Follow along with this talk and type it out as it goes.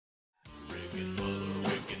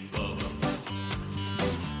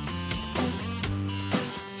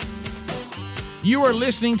You are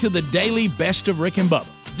listening to the daily Best of Rick and Bubba.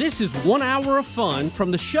 This is 1 hour of fun from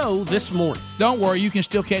the show this morning. Don't worry, you can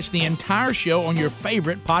still catch the entire show on your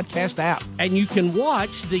favorite podcast app. And you can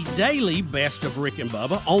watch the daily Best of Rick and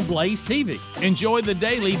Bubba on Blaze TV. Enjoy the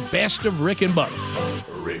daily Best of Rick and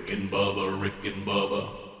Bubba. Rick and Bubba, Rick and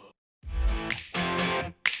Bubba.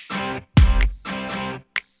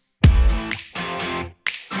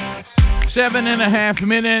 Seven and a half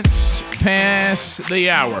minutes past the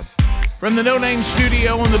hour. From the No Name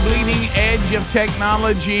Studio on the bleeding edge of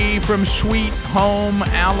technology, from Sweet Home,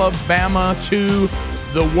 Alabama to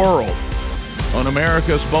the world. On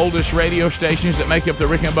America's boldest radio stations that make up the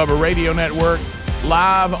Rick and Bubba Radio Network,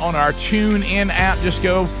 live on our TuneIn app. Just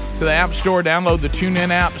go to the App Store, download the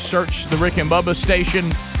TuneIn app, search the Rick and Bubba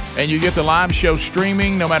station, and you get the live show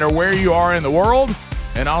streaming no matter where you are in the world,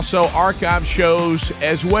 and also archive shows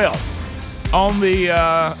as well. On the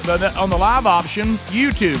live option,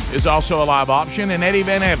 YouTube is also a live option, and Eddie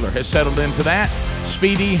Van Adler has settled into that.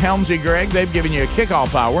 Speedy, Helmsy, Greg, they've given you a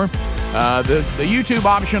kickoff hour. The YouTube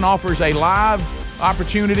option offers a live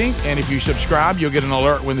opportunity, and if you subscribe, you'll get an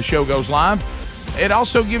alert when the show goes live. It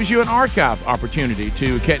also gives you an archive opportunity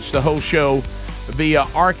to catch the whole show via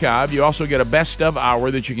archive. You also get a best of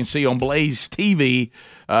hour that you can see on Blaze TV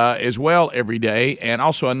as well every day, and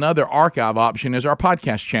also another archive option is our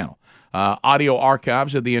podcast channel. Audio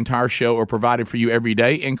archives of the entire show are provided for you every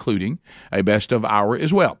day, including a best of hour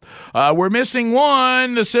as well. We're missing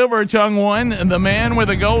one, the silver tongue one, the man with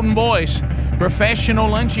a golden voice, professional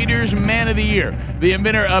lunch eaters man of the year, the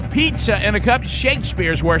inventor of pizza in a cup,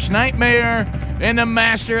 Shakespeare's worst nightmare, and the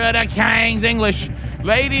master of the King's English.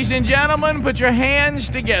 Ladies and gentlemen, put your hands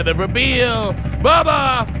together for Bill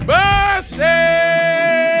Bubba Bussey!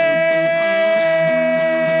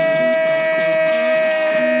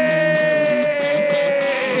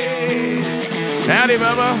 Howdy,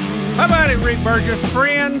 Bubba. How about it, Rick Burgess?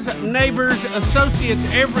 Friends, neighbors, associates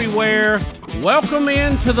everywhere, welcome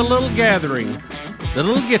into the little gathering, the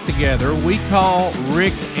little get-together we call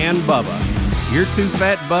Rick and Bubba. Your two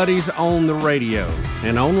fat buddies on the radio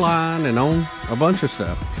and online and on a bunch of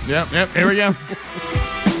stuff. Yep, here we go.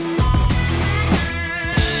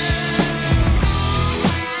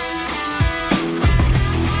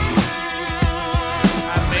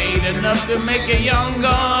 Enough to make a young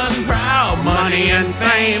gun proud. Money and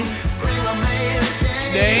fame,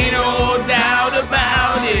 there ain't no doubt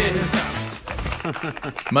about it.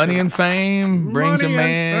 Money and fame brings a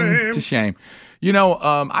man to shame. You know,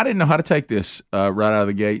 I didn't know how to take this right out of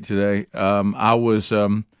the gate today. I'm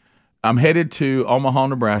headed to Omaha,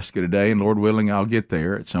 Nebraska today, and Lord willing, I'll get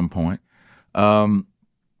there at some point.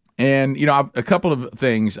 And, you know, a couple of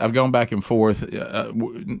things. I've gone back and forth.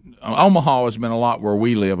 Omaha has been a lot where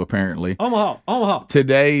we live, apparently. Omaha.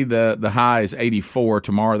 Today, the high is 84.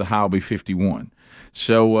 Tomorrow, the high will be 51.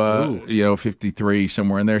 So, 53,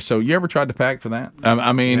 somewhere in there. So, you ever tried to pack for that?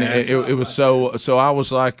 I mean, it was so I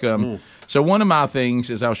was like, so one of my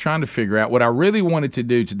things is I was trying to figure out what I really wanted to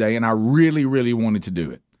do today, and I really, really wanted to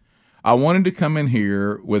do it. I wanted to come in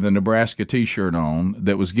here with a Nebraska T-shirt on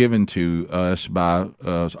that was given to us by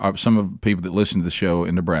some of the people that listen to the show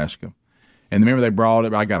in Nebraska. And remember, they brought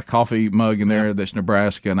it. I got a coffee mug in there that's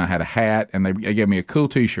Nebraska, and I had a hat, and they gave me a cool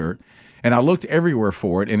T-shirt. And I looked everywhere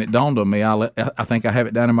for it, and it dawned on me, I think I have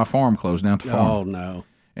it down in my farm clothes down at the farm. Oh, no.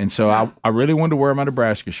 And so I really wanted to wear my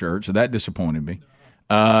Nebraska shirt, so that disappointed me.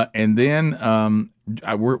 And then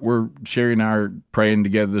we're Sherry and I are praying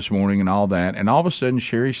together this morning and all that, and all of a sudden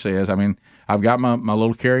Sherry says, I've got my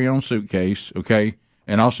little carry-on suitcase, okay,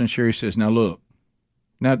 and all of a sudden Sherry says, now look,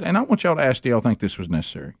 and I want y'all to ask, do y'all think this was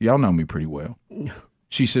necessary? Y'all know me pretty well.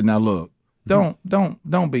 She said, now look,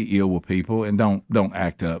 don't be ill with people and don't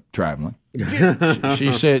act up traveling.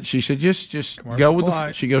 she said just go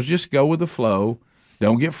with just go with the flow.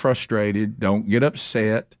 Don't get frustrated. Don't get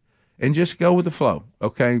upset. And just go with the flow,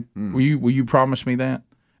 okay? Will you promise me that?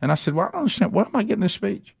 And I said, well, I don't understand. Why am I getting this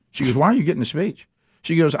speech? She goes, why are you getting the speech?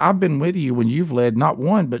 She goes, I've been with you when you've led not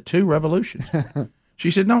one but two revolutions. She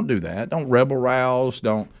said, don't do that. Don't rebel rouse.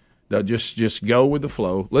 Don't just go with the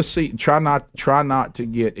flow. Let's see. Try not to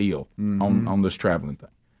get ill on this traveling thing.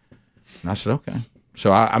 And I said, okay.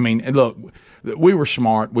 So I mean, look, we were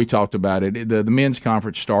smart. We talked about it. The men's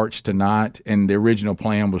conference starts tonight, and the original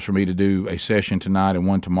plan was for me to do a session tonight and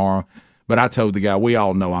one tomorrow. But I told the guy, we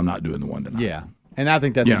all know I'm not doing the one tonight. Yeah, and I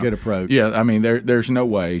think that's a good approach. Yeah, I mean, there's no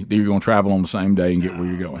way that you're going to travel on the same day and get where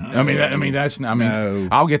you're going. No.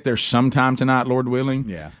 I'll get there sometime tonight, Lord willing.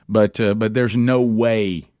 Yeah. But there's no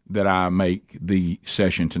way that I make the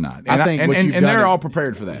session tonight. I think and they're all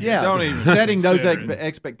prepared for that. Yeah, Don't even setting those consider it.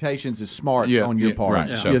 expectations is smart on your part.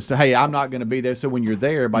 right. So- Just hey, I'm not going to be there. So when you're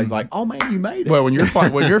there, everybody's like, "Oh man, you made it." Well, when you're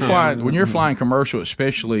flying commercial,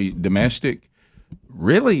 especially domestic,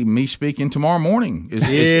 really, me speaking tomorrow morning is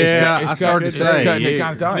I started to say, cutting it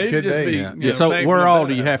kind of tight. Need to just be, Yeah. you know, So thankful where that all that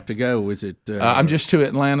do you happened. have to go? Is it? I'm just to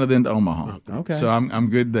Atlanta, then to Omaha. Okay. So I'm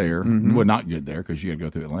good there. Well, not good there because you got to go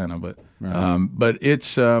through Atlanta, but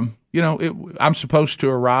it's I'm supposed to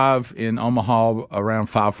arrive in Omaha around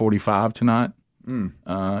 5:45 tonight.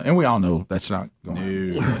 And we all know that's not going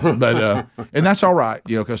to happen. But and that's all right,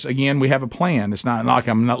 because again we have a plan. It's not like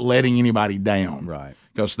I'm not letting anybody down, Right.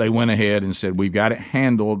 Because they went ahead and said we've got it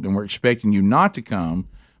handled, and we're expecting you not to come,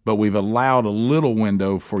 but we've allowed a little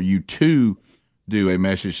window for you to do a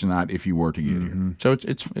message tonight if you were to get here. So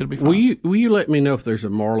it'll be fine. Will you let me know if there's a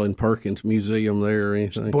Marlon Perkins museum there or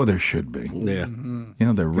anything? Boy, there should be. Yeah,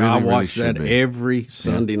 There really, I really watch should that be. every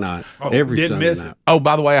Sunday night. Every didn't Sunday miss night. it. Oh,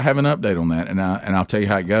 by the way, I have an update on that, and I'll tell you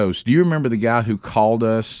how it goes. Do you remember the guy who called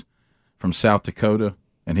us from South Dakota,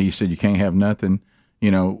 and he said you can't have nothing?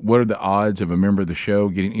 What are the odds of a member of the show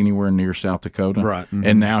getting anywhere near South Dakota? Right.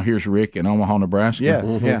 And now here's Rick in Omaha, Nebraska. Yeah,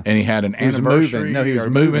 yeah. And he had an He was anniversary. moving. No, he was or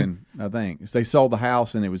moving. I think they sold the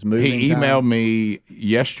house and it was moving. He time. emailed me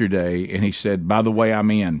yesterday, and he said, "By the way, I'm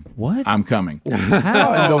in. What? I'm coming."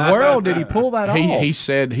 How in the world did he pull that off? He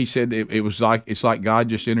said it was like it's like God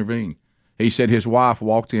just intervened. He said his wife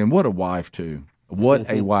walked in. What a wife too. What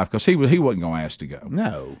a wife, because he wasn't going to ask to go.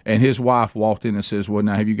 No. And his wife walked in and says, "Well,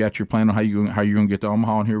 now have you got your plan on how you going to get to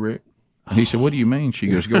Omaha in here, Rick?" And he said, "What do you mean?" She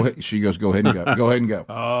goes, "Go ahead." She goes, "Go ahead and go. Go ahead and go."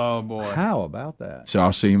 Oh boy. How about that? So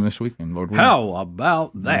I'll see him this weekend, Lord willing. How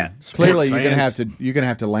about that? Clearly, Sports you're gonna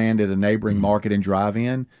have to land at a neighboring market and drive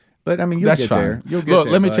in. But I mean, you'll That's get fine. there. You'll get Look,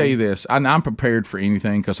 there. let me buddy. tell you this: I'm prepared for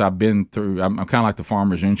anything because I've been through. I'm kind of like the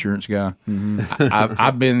farmer's insurance guy.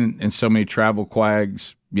 I've been in so many travel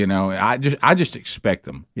quags. I just expect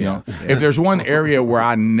them. If there's one area where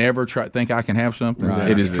I never think I can have something,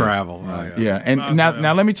 it is this. travel. Right. Yeah, and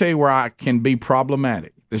now let me tell you where I can be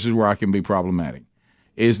problematic. This is where I can be problematic,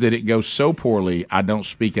 is that it goes so poorly I don't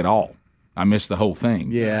speak at all. I miss the whole thing.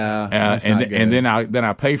 Yeah, that's not good. and then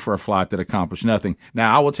I pay for a flight that accomplished nothing.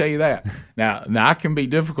 Now I will tell you that. Now I can be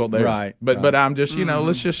difficult there, Right, But I'm just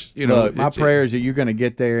let's just Look, my it's- prayer is that you're going to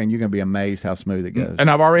get there and you're going to be amazed how smooth it goes. And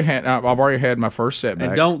I've already had my first setback.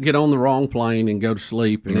 And don't get on the wrong plane and go to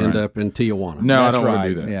sleep and end up in Tijuana. No, That's I don't want right.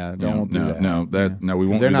 to do that. Yeah, don't do that. No, we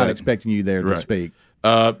won't. They're do not that. expecting you there to Right. speak.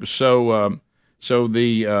 So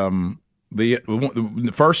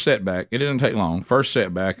the first setback, it didn't take long. First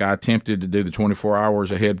setback, I attempted to do the 24 hours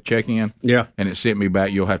ahead check-in. Yeah. And it sent me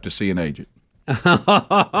back, "You'll have to see an agent." Right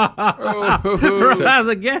out of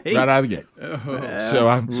the gate. Right out of the gate. So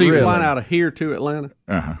I So you Really? flying out of here to Atlanta?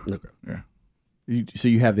 Uh-huh. Okay. Yeah. So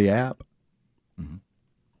you have the app,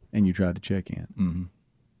 and you tried to check in.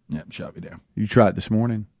 Yeah, shot me down. You tried it this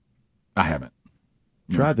morning. I haven't.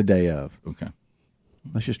 Try it the day of. Okay.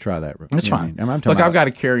 Let's just try that. That's You know what I fine. mean? I'm Look, talking I've about- got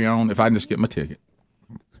to carry on if I can just get my ticket.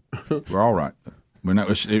 We're all right. We're not.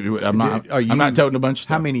 I'm not. Are you- I'm not toting a bunch of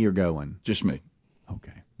stuff. How many are going? Just me.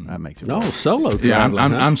 Okay, that makes it. No, solo Yeah,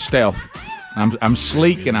 traveling. huh? I'm stealth. I'm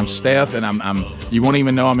sleek and I'm stealth and I'm. You won't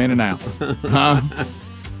even know I'm in and out. Huh?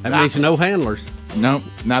 That means no handlers. No,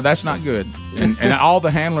 that's not good. And all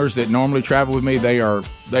the handlers that normally travel with me, they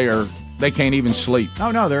can't even sleep.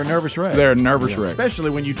 Oh no, they're a nervous wreck. They're a nervous wreck. Especially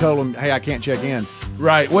when you told them, "Hey, I can't check in."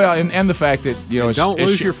 Right. Well, and the fact that it's, Don't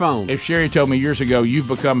lose your phone. If Sherry told me years ago, you've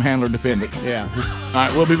become handler dependent. Yeah. All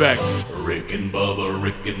right, we'll be back. Rick and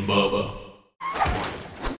Bubba.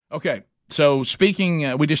 Okay. So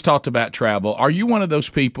speaking, we just talked about travel. Are you one of those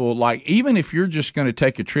people, like, even if you're just going to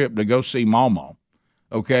take a trip to go see Mama,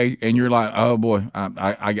 okay, and you're like, oh boy,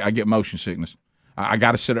 I get motion sickness. I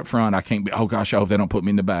got to sit up front. I can't be. Oh gosh, I hope they don't put me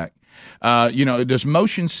in the back. Does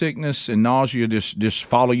motion sickness and nausea just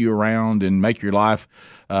follow you around and make your life,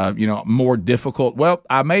 more difficult? Well,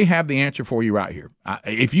 I may have the answer for you right here.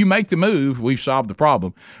 If you make the move, we've solved the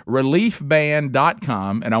problem.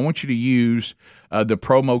 Reliefband.com, and I want you to use the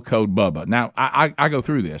promo code Bubba. Now, I go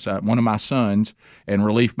through this. One of my sons and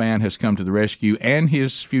Relief Band has come to the rescue, and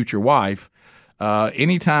his future wife.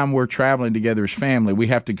 Anytime we're traveling together as family, we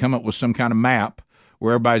have to come up with some kind of map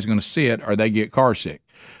where everybody's going to sit or they get car sick.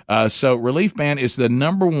 So Relief Band is the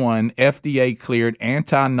 #1 FDA-cleared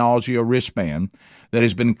anti-nausea wristband that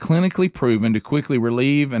has been clinically proven to quickly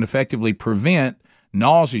relieve and effectively prevent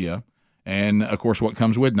nausea and, of course, what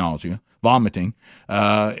comes with nausea, vomiting.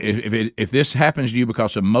 If this happens to you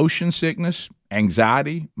because of motion sickness,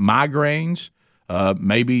 anxiety, migraines,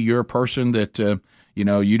 maybe you're a person that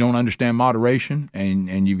you don't understand moderation,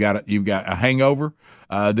 and you've got a hangover.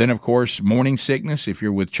 Then, of course, morning sickness. If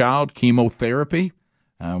you're with child, chemotherapy.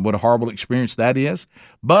 What a horrible experience that is.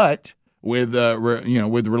 But with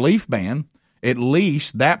with Relief Band, at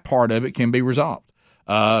least that part of it can be resolved.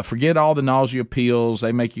 Forget all the nausea pills.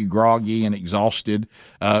 They make you groggy and exhausted.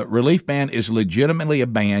 Relief Band is legitimately a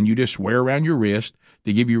band you just wear around your wrist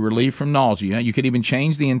to give you relief from nausea. You can even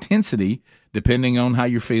change the intensity depending on how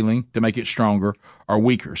you're feeling to make it stronger or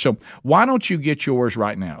weaker. So why don't you get yours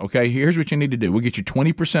right now? Okay, here's what you need to do. We'll get you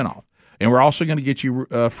 20% off, and we're also going to get you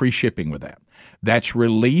free shipping with that. That's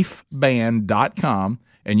reliefband.com,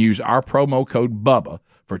 and use our promo code BUBBA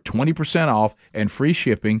for 20% off and free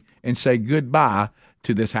shipping, and say goodbye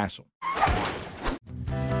to this hassle.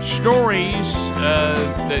 Stories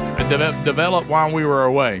that developed while we were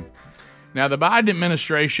away. Now, the Biden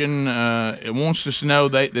administration wants us to know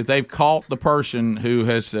that they've caught the person who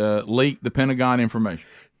has leaked the Pentagon information.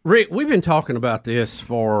 Rick, we've been talking about this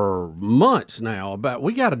for months now.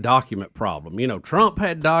 We got a document problem. Trump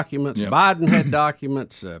had documents, Yep. Biden had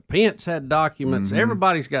documents, Pence had documents.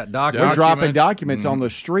 Everybody's got documents. We're dropping documents on the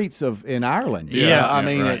streets in Ireland. Yeah, I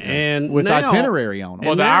mean, right. And with now, itinerary on them.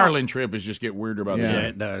 Well, the now- Ireland trip is just get weirder by the Yeah, day.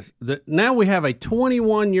 it does. Now we have a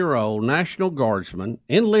 21-year-old National Guardsman,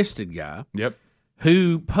 enlisted guy, Yep.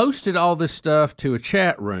 who posted all this stuff to a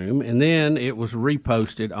chat room, and then it was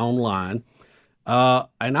reposted online.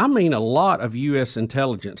 And I mean a lot of U.S.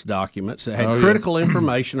 intelligence documents that had critical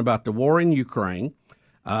information about the war in Ukraine,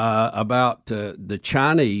 about the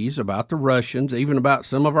Chinese, about the Russians, even about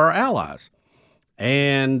some of our allies.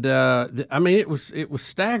 And I mean, it was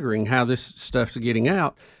staggering how this stuff's getting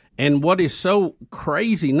out. And what is so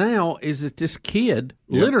crazy now is that this kid,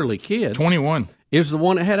 literally kid, 21. is the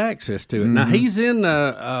one that had access to it. Now, he's in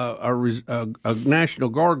a National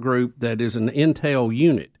Guard group that is an intel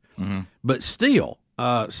unit. But still,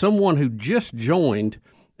 someone who just joined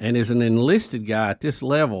and is an enlisted guy at this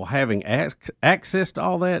level having access to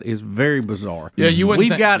all that is very bizarre. Yeah, you wouldn't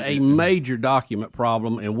We've got a major document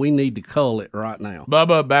problem, and we need to cull it right now.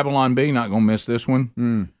 Bubba, Babylon B, not going to miss this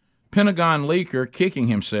one. Pentagon leaker kicking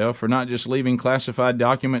himself for not just leaving classified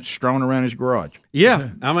documents strewn around his garage. Yeah,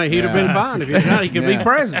 I mean, he'd have been fine if he not. He could be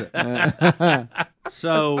president.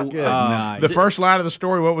 So, The first line of the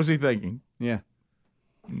story, what was he thinking? Yeah.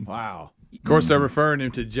 Wow. Of course, they're referring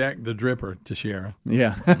him to Jack the Dripper Teixeira.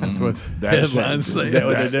 Yeah. That's what headlines say. Is that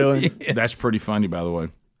what they're doing? That's pretty funny, by the way.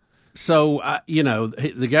 So,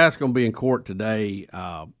 the guy's going to be in court today.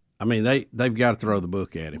 I mean, they've got to throw the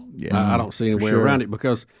book at him. Yeah, I don't see any way around it,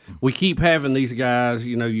 because we keep having these guys.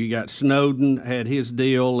 You got Snowden had his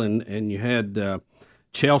deal, and you had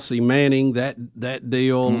Chelsea Manning that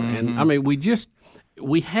deal, and I mean,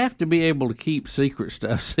 we have to be able to keep secret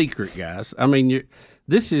stuff secret, guys. I mean,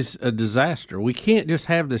 this is a disaster. We can't just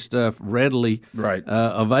have this stuff readily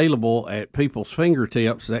available at people's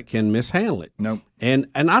fingertips that can mishandle it. Nope. And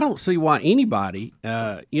I don't see why anybody,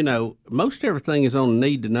 most everything is on a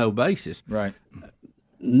need-to-know basis. Right.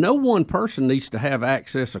 No one person needs to have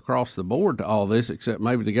access across the board to all this except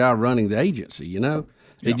maybe the guy running the agency,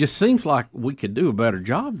 It just seems like we could do a better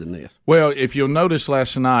job than this. Well, if you'll notice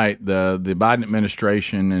last night, the Biden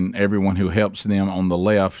administration and everyone who helps them on the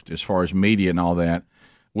left, as far as media and all that,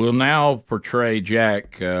 will now portray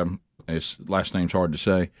Jack, his last name's hard to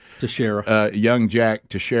say, Teixeira. young Jack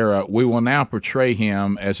Teixeira. We will now portray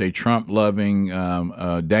him as a Trump-loving,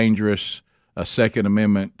 dangerous, Second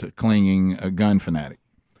Amendment clinging gun fanatic.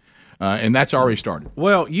 And that's already started.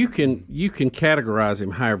 Well, you can categorize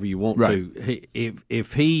him however you want to.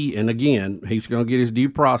 If he, and again, he's going to get his due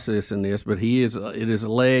process in this, but it is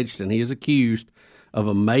alleged and he is accused of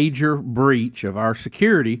a major breach of our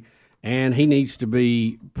security, and he needs to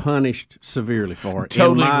be punished severely for it.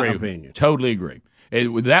 Totally in my agree. opinion. Totally agree.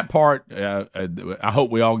 With that part, I hope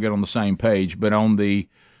we all get on the same page. But on the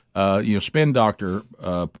spin doctor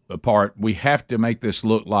part, we have to make this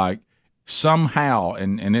look like somehow,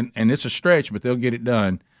 and it's a stretch, but they'll get it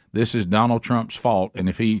done. This is Donald Trump's fault, and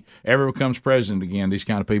if he ever becomes president again, these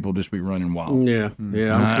kind of people just be running wild. Yeah,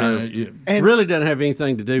 I'm sure. It really doesn't have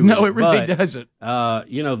anything to do with No, it. it really but, doesn't.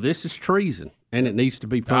 This is treason, and it needs to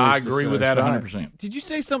be punished. I agree with that 100%. Did you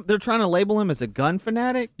say they're trying to label him as a gun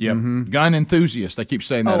fanatic? Yep. Gun enthusiast. They keep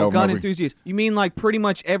saying that over gun and over. enthusiast. You mean like pretty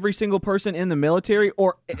much every single person in the military,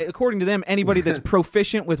 or according to them, anybody that's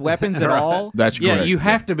proficient with weapons at all? That's correct. Yeah, you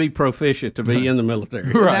have to be proficient to be in the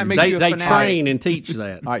military. Right. That makes you a They fanatic. train and teach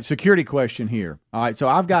that. All right, security question here. All right, so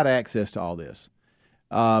I've got access to all this.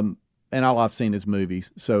 And all I've seen is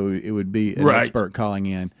movies, so it would be an expert calling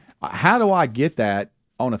in. How do I get that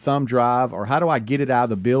on a thumb drive, or how do I get it out of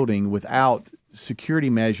the building without security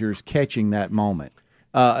measures catching that moment?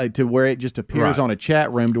 to where it just appears on a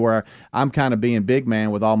chat room to where I'm kind of being big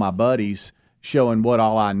man with all my buddies, showing what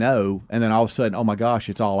all I know, and then all of a sudden, oh my gosh,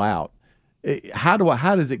 it's all out. How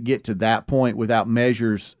does it get to that point without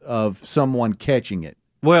measures of someone catching it?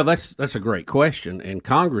 Well, that's a great question, and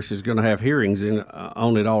Congress is going to have hearings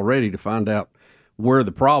on it already to find out where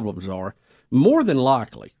the problems are. More than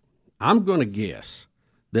likely, I'm going to guess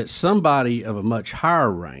that somebody of a much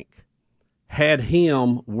higher rank had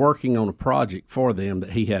him working on a project for them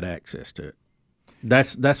that he had access to.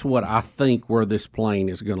 That's what I think where this plane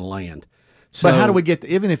is going to land. So, but how do we get,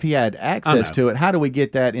 even if he had access to it, how do we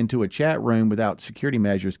get that into a chat room without security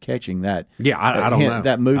measures catching that? Yeah, I don't know.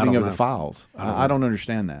 That moving of the files. I don't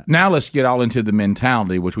understand that. Now let's get all into the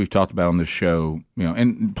mentality, which we've talked about on this show.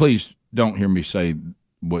 And please don't hear me say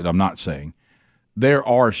what I'm not saying. There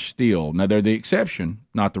are still, now they're the exception,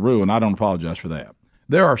 not the rule, and I don't apologize for that.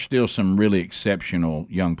 There are still some really exceptional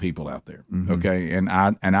young people out there, okay? And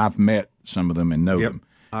I've met some of them and know them.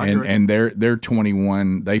 And they're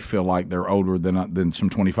 21. They feel like they're older than some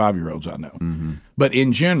 25-year-olds I know. But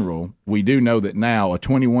in general, we do know that now a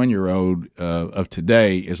 21-year-old of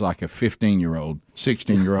today is like a 15-year-old,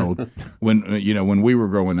 16-year-old when we were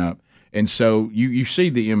growing up. And so you see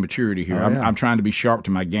the immaturity here. I'm trying to be sharp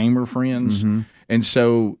to my gamer friends, and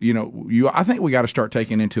so I think we got to start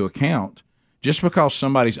taking into account, just because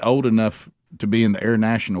somebody's old enough to be in the Air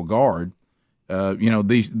National Guard,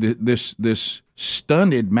 this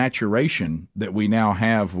stunted maturation that we now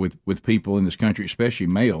have with people in this country, especially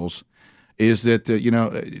males, is that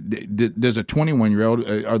does a 21-year-old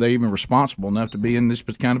are they even responsible enough to be in this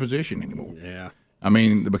kind of position anymore? Yeah, I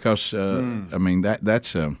mean because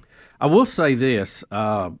that's. I will say this: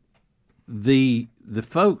 the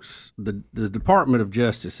folks, the Department of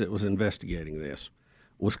Justice that was investigating this,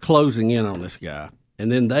 was closing in on this guy,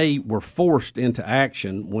 and then they were forced into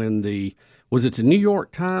action when was it the New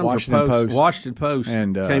York Times Washington Post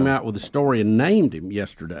and, came out with a story and named him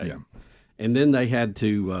yesterday. Yeah. And then they had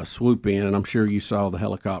to swoop in, and I'm sure you saw the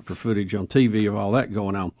helicopter footage on TV of all that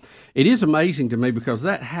going on. It is amazing to me because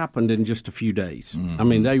that happened in just a few days. I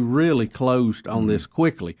mean, they really closed on this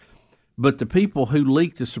quickly. But the people who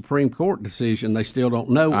leaked the Supreme Court decision, they still don't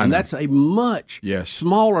know. And that's a much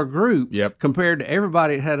smaller group compared to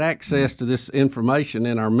everybody that had access to this information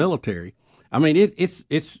in our military. I mean,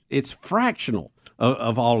 it's fractional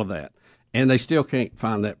of all of that. And they still can't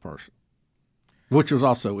find that person, which was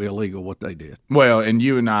also illegal what they did. Well, and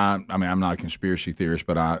you and I mean, I'm not a conspiracy theorist,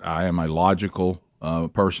 but I am a logical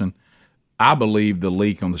person. I believe the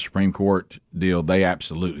leak on the Supreme Court deal, they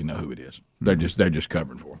absolutely know who it is. They're just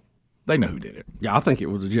covering for them. They know who did it. Yeah, I think it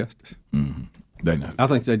was a justice. They know. I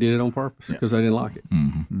think they did it on purpose because they didn't like it.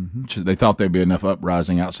 So they thought there'd be enough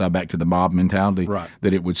uprising outside, back to the mob mentality,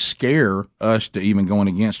 that it would scare us to even going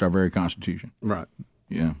against our very Constitution. Right.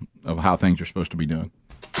 Yeah, of how things are supposed to be done.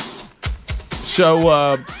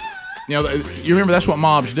 So, you remember that's what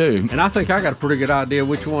mobs do. And I think I got a pretty good idea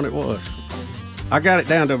which one it was. I got it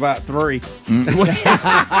down to about 3.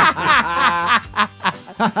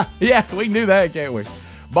 Yeah, we can do that, can't we?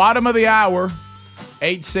 Bottom of the hour,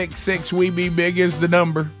 866-WE-BE-BIG is the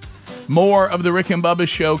number. More of the Rick and Bubba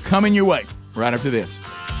Show coming your way right after this.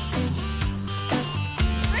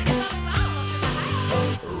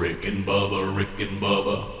 Rick and Bubba, Rick and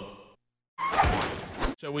Bubba.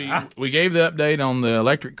 So we gave the update on the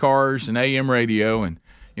electric cars and AM radio, and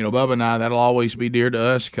Bubba and I, that'll always be dear to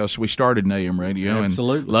us because we started in AM radio and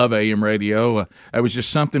love AM radio. It was just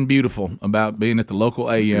something beautiful about being at the local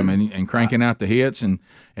AM and cranking out the hits and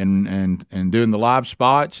doing the live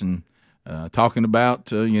spots and talking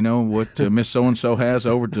about what Miss So and So has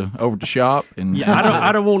over to shop. And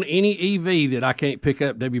I don't want any EV that I can't pick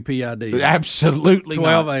up WPID. Absolutely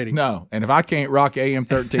 1280. No, and if I can't rock AM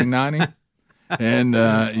 1390. And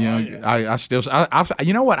I still,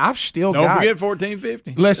 you know what? I've still Don't got. forget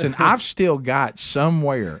 1450. Listen, I've still got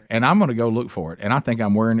somewhere, and I'm going to go look for it. And I think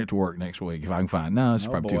I'm wearing it to work next week if I can find it. No, it's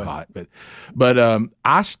probably too hot, but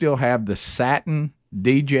I still have the satin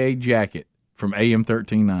DJ jacket from AM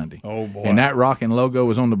 1390. Oh boy! And that rocking logo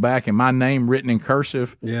was on the back, and my name written in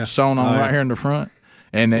cursive, sewn on right here in the front.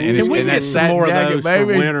 And it's we in get that some satin more jacket, of those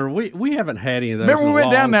baby. for winter? We haven't had any of those. Remember, we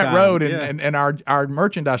went down that time. road, and our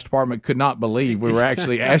merchandise department could not believe we were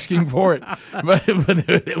actually asking for it. But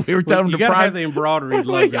we were telling them to price. Have the embroidered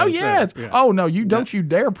logo. Oh yes. Yeah. Oh no, don't you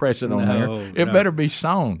dare press it on there. It better be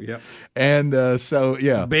sewn. Yep. And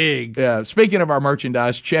so big. Yeah. Speaking of our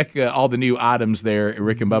merchandise, check all the new items there at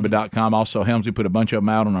rickandbubba.com. Also, Helmsley put a bunch of them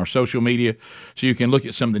out on our social media, so you can look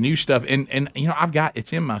at some of the new stuff. And I've got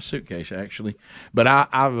it's in my suitcase actually, but I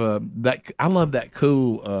love that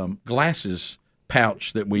cool glasses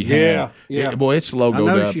pouch that we Yeah, have. yeah. Boy, it's logoed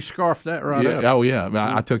I noticed up. you scarfed that right Yeah, up. oh yeah,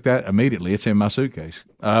 I took that immediately. It's in my suitcase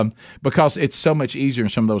because it's so much easier in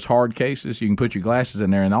some of those hard cases. You can put your glasses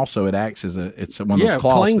in there, and also it acts as it's one of Yeah, those it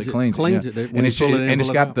cloths cleans that it, cleans it and when it's you pull it in and it's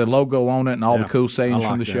and got pull it the logo on it and all the cool sayings I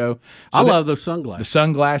from like the that. show. I So love those the sunglasses.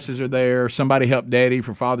 sunglasses are there. Somebody helped Daddy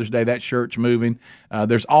for Father's Day. That shirt's moving.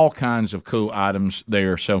 There's all kinds of cool items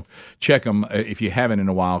there. So check them if you haven't in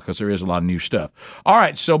a while because there is a lot of new stuff. All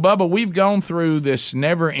right, so Bubba, we've gone through this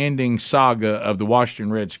never-ending saga of the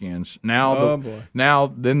Washington Redskins. Now,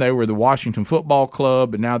 then they were the Washington Football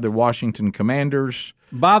Club, and now they're Washington Commanders.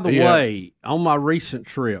 By the way, on my recent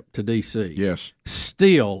trip to D.C., Yes.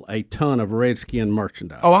 still a ton of Redskin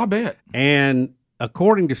merchandise. Oh, I bet. And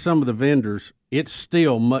according to some of the vendors, it's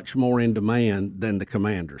still much more in demand than the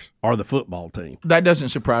Commanders or the football team. That doesn't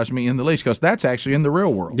surprise me in the least because that's actually in the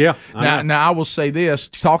real world. Yeah. Now I will say this: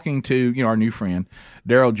 talking to our new friend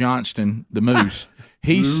Daryl Johnston, the Moose,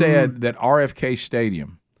 he said that RFK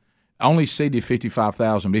Stadium only seated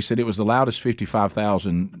 55,000, but he said it was the loudest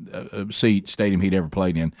 55,000 seat stadium he'd ever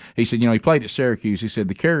played in. He said, he played at Syracuse. He said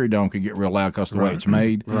the Carrier Dome could get real loud because of the way it's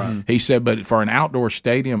made. Right. He said, but for an outdoor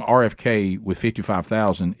stadium, RFK with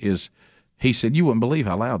 55,000 is. He said, you wouldn't believe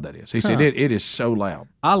how loud that is. He said, it is so loud.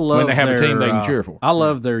 I love when they have a team they can cheer for. I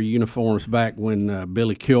love their uniforms back when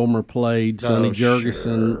Billy Kilmer played, Sonny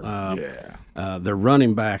Jurgensen. Their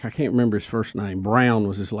running back, I can't remember his first name. Brown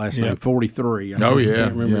was his last name, 43. I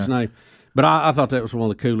can't remember his name. But I thought that was one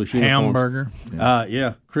of the coolest uniforms. Hamburger.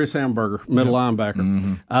 Chris Hamburger, middle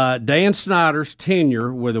linebacker. Dan Snyder's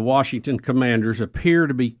tenure with the Washington Commanders appear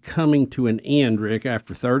to be coming to an end, Rick,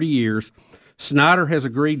 after 30 years. Snyder has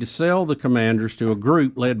agreed to sell the Commanders to a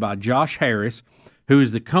group led by Josh Harris, who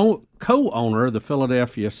is the co-owner of the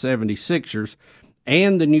Philadelphia 76ers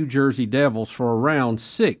and the New Jersey Devils, for around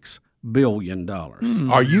 $6 billion.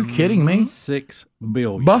 Are you kidding me? $6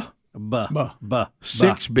 billion.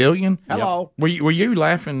 $6 billion? Hello. Were you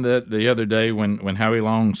laughing the other day when Howie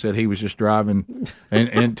Long said he was just driving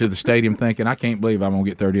into the stadium thinking, I can't believe I'm going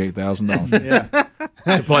to get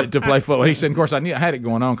 $38,000 to play football? He said, of course, I had it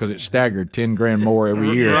going on because it staggered $10,000 more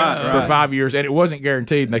every year for 5 years, and it wasn't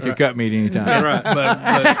guaranteed, and they could cut me at any time.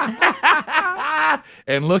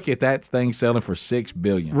 And look at that thing selling for $6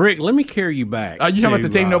 billion. Rick, let me carry you back. You talking about the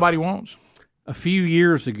team nobody wants? A few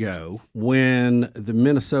years ago, when the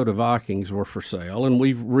Minnesota Vikings were for sale, and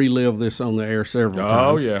we've relived this on the air several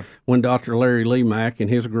times. Oh, yeah. When Dr. Larry Lemack and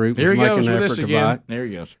his group was making an effort to buy it. There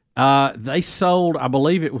he goes. They sold, I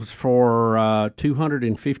believe it was for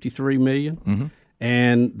 $253 million. Mm-hmm.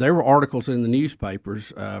 And there were articles in the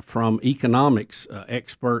newspapers from economics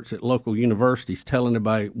experts at local universities telling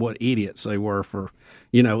about what idiots they were for,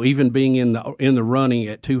 even being in the running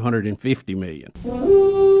at $250 million.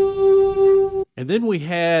 And then we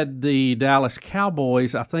had the Dallas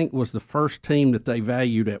Cowboys, I think was the first team that they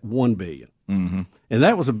valued at $1 billion. Mm-hmm. And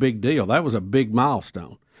that was a big deal. That was a big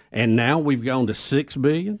milestone. And now we've gone to $6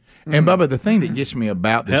 billion. And Bubba, the thing that gets me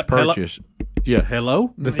about this purchase,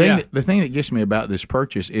 hello. The thing that gets me about this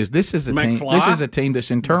purchase is this is a team. This is a team that's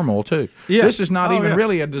in turmoil too. Yeah. This is not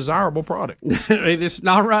really a desirable product. It's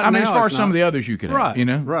not right now. I mean, as far as some of the others you could have,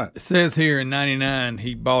 Right. It says here in '99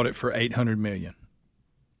 he bought it for $800 million.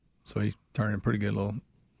 So he's turning a pretty good little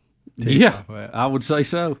tick off of that. I would say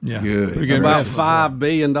so. Yeah, Good. pretty good About investment. $5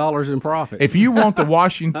 billion in profit. If you want the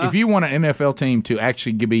Washington, if you want an NFL team to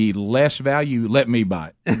actually be less value, let me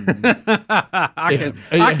buy it.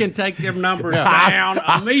 I can take them numbers down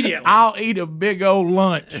immediately. I'll eat a big old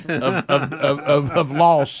lunch of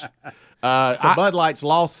loss. So Bud Light's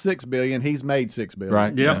lost $6 billion. He's made $6 billion.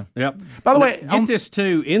 Right. Yep. By the way, get this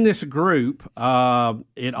too. In this group,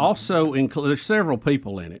 it also includes. There's several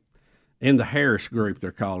people in it. In the Harris group,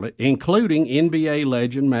 they're called it, including NBA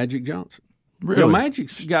legend Magic Johnson. Really?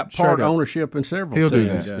 Magic's got part ownership in several He'll do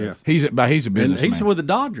teams. that. Yeah. He's a businessman. And he's with the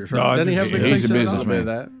Dodgers, right? Doesn't he have a big He's a piece of that?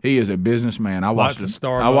 businessman. He is a businessman. I watched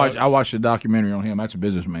I watched the documentary on him. That's a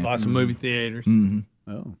businessman. Lots of movie theaters.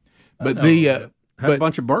 Mm-hmm. Oh, but Had a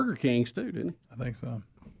bunch of Burger Kings too, didn't he? I think so.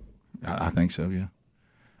 I think so.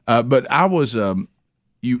 Yeah. But I was.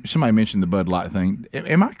 Somebody mentioned the Bud Light thing.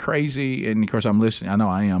 Am I crazy? And of course, I'm listening. I know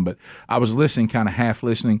I am, but I was listening, kind of half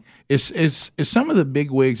listening. Is some of the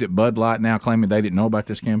big wigs at Bud Light now claiming they didn't know about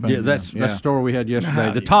this campaign? Yeah, that's the story we had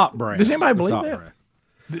yesterday. The top brass. Does anybody believe that?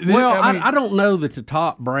 Well, I don't know that the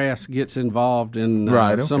top brass gets involved in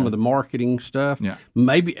some of the marketing stuff. Yeah.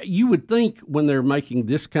 Maybe you would think when they're making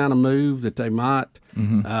this kind of move that they might.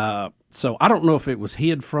 Mm-hmm. So I don't know if it was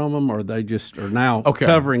hid from them or they just are now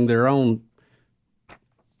covering their own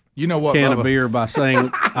You know what, can Bubba? of beer by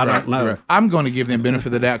saying I don't know. Right. I'm going to give them benefit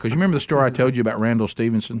of the doubt because you remember the story I told you about Randall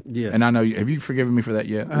Stevenson? Yes. And I know have you forgiven me for that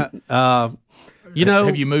yet? You know,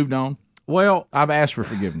 have you moved on? well, I've asked for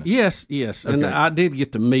forgiveness. yes, and Okay. I did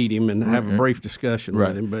get to meet him and have a brief discussion Right.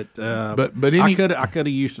 with him, but But I could have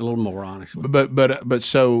used a little more, honestly. But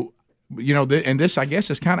so you know, and this I guess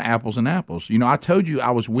is kind of apples and apples. You know, I told you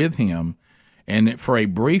I was with him, and for a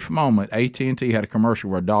brief moment, AT&T had a commercial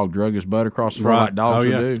where a dog drug his butt across the floor Right. like dogs Oh,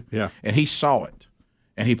 would yeah. do. Yeah. And he saw it,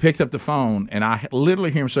 and he picked up the phone, and I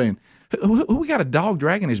literally hear him saying, "Who we got a dog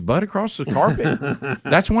dragging his butt across the carpet?"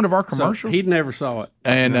 That's one of our commercials. He never saw it.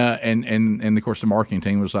 And of course the marketing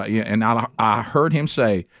team was like, yeah. And I heard him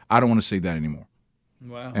say, "I don't want to see that anymore."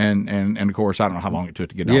 Wow. And of course I don't know how long it took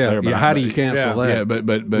to get off Yeah, there. But yeah. How do you cancel that? Yeah, but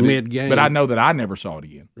Mid-game. But I know that I never saw it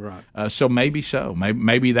again. Right. So maybe so.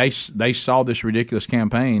 Maybe they saw this ridiculous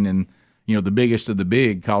campaign, and you know the biggest of the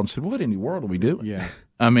big called and said, "What in the world are we doing?" Yeah.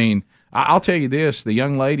 I mean, I'll tell you this: the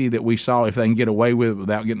young lady that we saw, if they can get away with it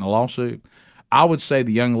without getting a lawsuit. I would say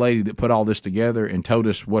the young lady that put all this together and told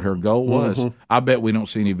us what her goal was, I bet we don't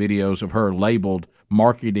see any videos of her labeled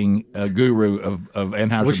marketing guru of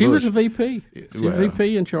Anheuser-Busch. Well, she was a VP. She's a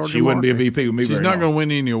VP in charge. She wouldn't be a VP with me. She's very not long. going to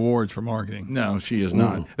win any awards for marketing. No, she is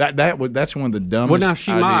not. That's one of the dumbest. Well, now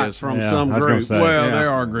she might ideas. from Yeah, some I was gonna group. say. Well, Yeah. there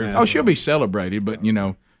are groups. Oh, she'll be celebrated, but you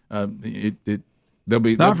know, there'll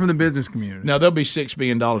be Not from the business community. no, there'll be $6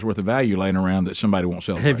 billion worth of value laying around that somebody won't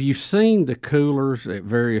celebrate. Have you seen the coolers at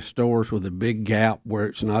various stores with a big gap where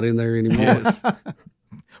it's not in there anymore?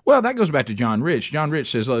 Well, that goes back to John Rich. John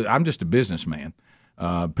Rich says, "Look, I'm just a businessman.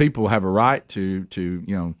 People have a right to you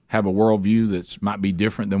know have a worldview that might be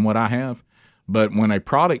different than what I have. But when a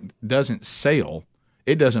product doesn't sell,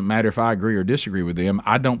 it doesn't matter if I agree or disagree with them.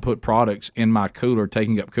 I don't put products in my cooler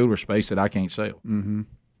taking up cooler space that I can't sell. Mm-hmm.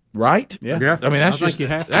 Right? Yeah. I mean, that's I think just you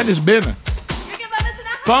have to. that is business.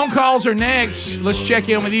 Phone calls are next. Let's check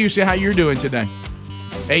in with you, see how you're doing today.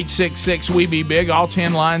 866-WE-BE-BIG. All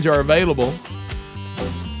 10 lines are available.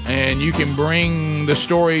 And you can bring the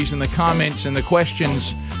stories and the comments and the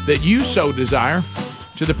questions that you so desire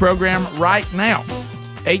to the program right now.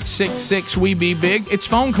 866-WE-BE-BIG. It's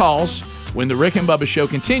phone calls when the Rick and Bubba Show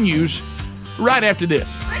continues right after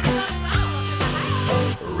this.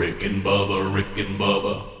 Rick and Bubba, Rick and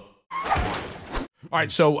Bubba. All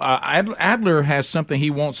right, so Adler has something he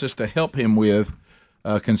wants us to help him with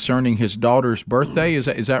concerning his daughter's birthday. Is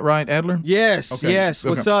that right, Adler? Yes, Okay. yes.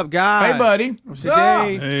 What's Okay. up, guys? Hey, buddy. What's up?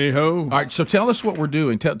 Today, Hey ho. All right, so tell us what we're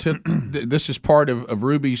doing. This is part of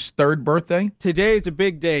Ruby's third birthday? today is a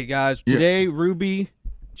big day, guys. Yeah. Today, Ruby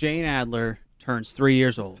Jane Adler turns 3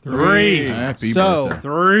 years old. Happy So-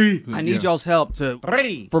 birthday. I need y'all's help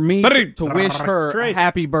for me to wish her a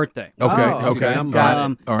happy birthday. Okay.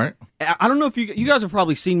 Got it. All right. I don't know if you guys have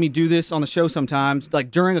probably seen me do this on the show sometimes. Like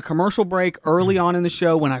during a commercial break early on in the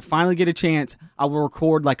show, when I finally get a chance, I will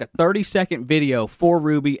record like a 30-second video for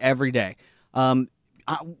Ruby every day.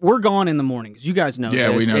 We're gone in the mornings. You guys know Yeah,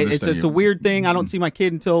 this. we know this thing, It's a yeah. weird thing. I don't see my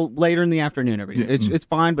kid until later in the afternoon every day. It's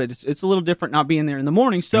fine, but it's a little different not being there in the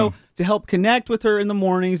morning. So to help connect with her in the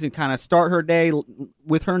mornings and kind of start her day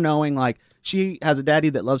with her knowing like she has a daddy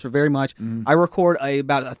that loves her very much, I record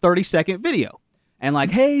about a 30-second video. And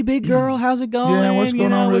like, hey, big girl, how's it going? Yeah, what's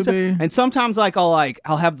going on, what's up? Ruby? And sometimes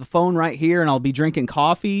I'll have the phone right here and I'll be drinking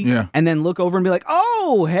coffee. Yeah. And then look over and be like,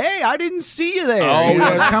 oh, hey, I didn't see you there. Oh,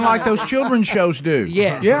 yeah, it's kind of like those children's shows do.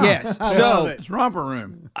 Yes. Yeah. Yes. So It's romper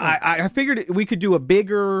room. I figured we could do a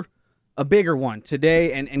bigger one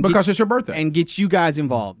today and Because get, it's her birthday. and get you guys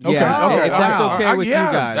involved. Okay, Yeah, okay. if that's okay with you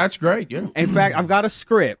yeah, guys. that's great, yeah. In fact, I've got a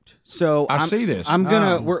script. So I see this. I'm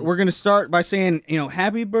gonna we're gonna start by saying,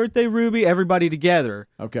 happy birthday, Ruby, everybody together.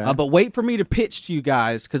 Okay. But wait for me to pitch to you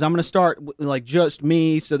guys because I'm gonna start with, like just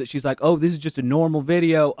me, so that she's like, oh, this is just a normal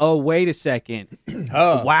video. Oh, wait a second.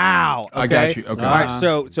 Wow. I got Okay? you. Okay. All right.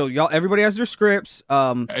 So y'all, everybody has their scripts.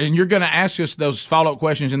 And you're going to ask us those follow-up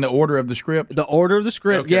questions in the order of the script? The order of the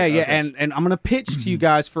script, Okay, yeah, okay. and I'm gonna pitch to you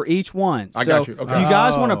guys for each one. I So, got you. Okay. Do you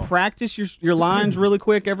guys want to practice your lines really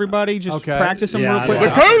quick? Everybody, just Okay. practice them Yeah, real quick.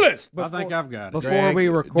 yeah. The coolest. I think I've got it. Before we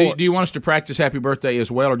record. Do you want us to practice Happy Birthday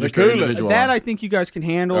as well, or just the coolest. individual? That I think you guys can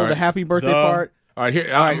handle, All right. the happy birthday part. All right,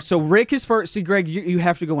 here. All right, so Rick is first. See, Greg, you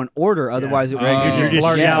have to go in order, otherwise You're just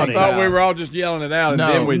blurting shouting. things I thought out. we were all just yelling it out, and No.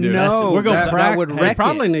 then we do. No, We're gonna that would We wreck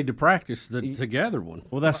probably it. need to practice the together one.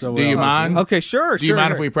 Well, that's do you mind? Okay, sure. Do you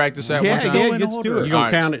mind if we practice that Yeah, one time? yeah, Go in let's do order. it. You gonna All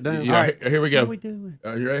right. count it down? Yeah, All right. here we go. What are we doing?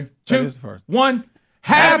 Are you ready? That 2, is the first. 1.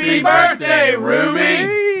 Happy birthday,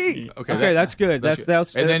 Ruby! Okay, that's good. That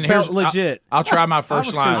felt legit. I'll try my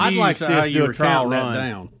first line. I'd like to see us do a trial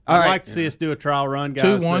run. All I'd right. like to see us do a trial run,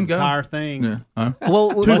 guys. 2, 1, the go. entire thing. Yeah. Huh?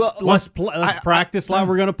 Let's practice like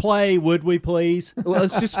we're going to play. Would we please? Well,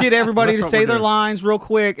 let's just get everybody to That's what say we're their doing. lines real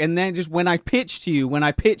quick, and then just when I pitch to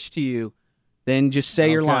you, then just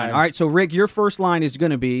say your line. All right. So Rick, your first line is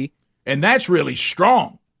going to be And that's really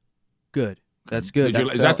strong. good. That's good.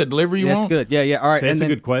 Is that the delivery you That's want? good. Yeah. All right. That's and a then,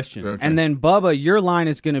 good question. Okay. And then Bubba, your line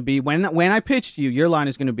is going to be when I pitch to you, your line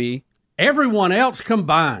is going to be. Everyone else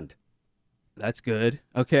combined. That's good.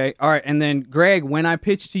 Okay. All right. And then Greg, when I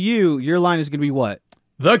pitch to you, your line is going to be what?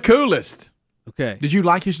 The coolest. Okay. Did you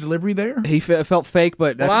like his delivery there? He felt fake,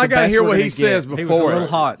 but that's Well, I the gotta best hear we're what gonna he get. says He was a before. little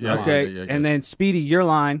hot. Yeah, Okay. yeah. And then Speedy, your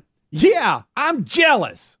line. Yeah, I'm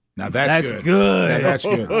jealous. Now that's good. Yeah, that's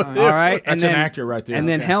good. All right. That's an actor right there. And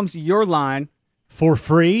then Helmsy, your line. For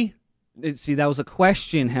free? See, that was a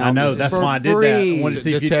question, Helms. I know. That's For why I did that. free. I wanted to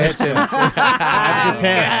see if The you test. tested. That was a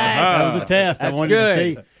test. That was a test. That's I wanted good. to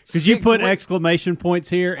see. Because you put exclamation points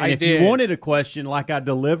here, and I if did. you wanted a question like I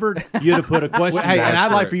delivered, you'd have put a question. Hey, and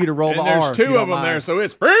back. I'd like for you to roll the R. There's if you 2 don't of them mind. there, so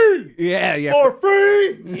it's free Yeah. for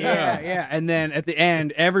free. Yeah. And then at the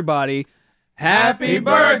end, everybody, happy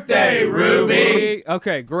birthday, Ruby.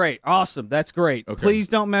 Okay, great. Awesome. That's great. Okay. Please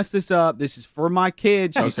don't mess this up. This is for my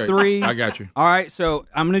kid. She's 3. I got you. All right, so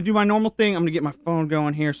I'm going to do my normal thing. I'm going to get my phone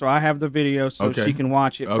going here so I have the video so Okay. she can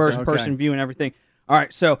watch it, Okay. first person view and everything. All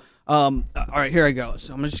right, so, all right, here I go.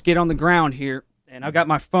 So I'm going to just get on the ground here, and I've got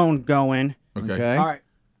my phone going. Okay. All right.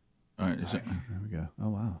 All right. Is it, There we go. Oh,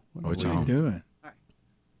 wow. what's he doing?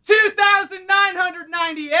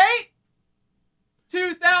 2,998.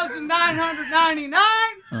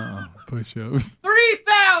 2,999. Push-ups.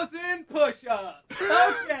 3,000 push-ups.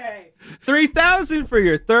 Okay. 3,000 for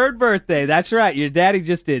your 3rd birthday. That's right. Your daddy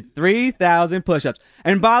just did 3,000 push-ups.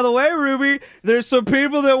 And by the way, Ruby, there's some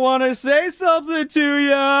people that want to say something to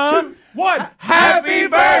you. What? Happy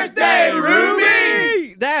birthday,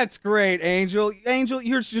 Ruby! That's great, Angel. Angel,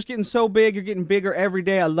 you're just getting so big. You're getting bigger every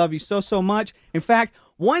day. I love you so much. In fact,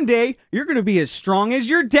 one day you're going to be as strong as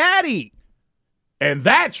your daddy. And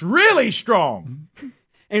that's really strong.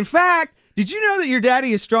 In fact, did you know that your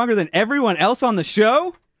daddy is stronger than everyone else on the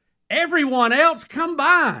show? Everyone else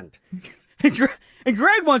combined. And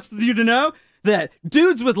Greg wants you to know that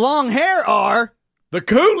dudes with long hair are The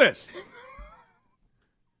coolest.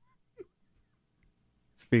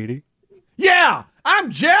 Speedy. Yeah,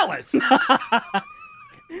 I'm jealous.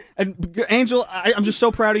 And Angel, I'm just so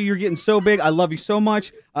proud of you. You're getting so big. I love you so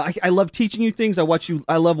much. I love teaching you things. I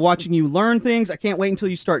love watching you learn things. I can't wait until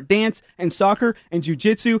you start dance and soccer and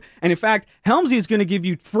jujitsu. And in fact, Helmsy is going to give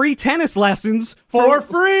you free tennis lessons For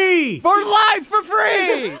free. for life for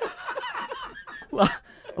free.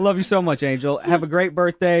 I love you so much, Angel. Have a great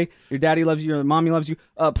birthday. Your daddy loves you. Your mommy loves you.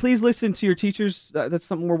 Please listen to your teachers. That's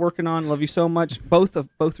something we're working on. Love you so much. Both of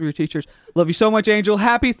your teachers. Love you so much, Angel.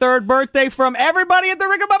 Happy 3rd birthday from everybody at the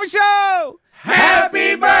Rick and Bubba Show.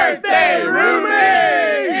 Happy birthday, Ruby!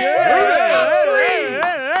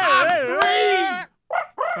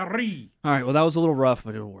 All right. Well, that was a little rough,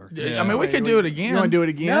 but it'll work. I mean, we could do it again. You want to do it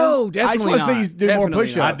again? No, I definitely just want to see not. you do Definitely more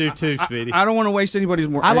push-ups. not. I do too, Speedy. I don't want to waste anybody's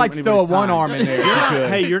more. I'd like to throw a anybody's one time. arm in there. If you could.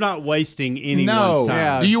 Hey, you're not wasting anyone's No. time.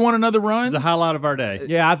 Yeah. Do you want another This run? is the highlight of our day.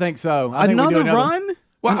 Yeah, I think so. I think we do Another run?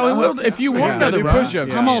 Well, I will, if you want another do run.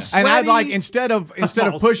 push-ups. I'm all And sweaty. I'd like instead of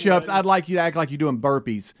all push-ups, sweaty. I'd like you to act like you're doing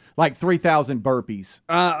burpees, like 3,000 burpees.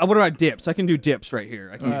 What about dips? I can do dips right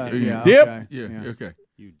here. I can Yeah, Dip? okay. Yeah, okay.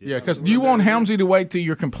 Yeah, because do you want Helmsy to wait till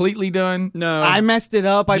you're completely done? No. I messed it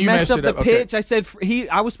up. I You messed messed up it the up, okay. pitch. I said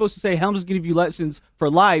I was supposed to say Helms is going to give you lessons for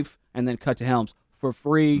life, and then cut to Helms for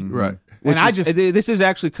free. Right. Which And I is- just- this is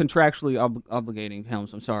actually contractually obligating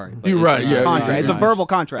Helms. I'm sorry. But You're it's- right, It's a yeah, contract. yeah, It's a yeah. verbal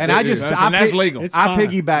contract. And I just that's legal. It's I fine.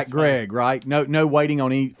 piggyback It's fine. Greg, right? No waiting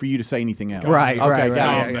on for you to say anything else. right, Okay, right,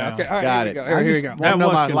 got right. it. Okay, all right, Got here it. we go. Here we go. That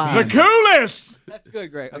was my confusing. line. Coolest! That's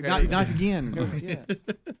good, Greg. Okay. Not again.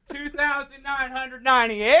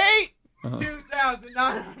 2,998,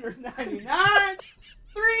 2,999,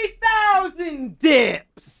 3,000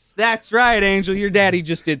 dips. That's right, Angel. Your daddy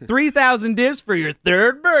just did 3,000 dips for your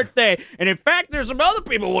 3rd birthday. And in fact, there's some other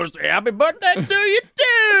people who want to say happy birthday to you,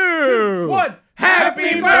 too. What?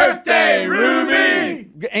 Happy birthday, Ruby!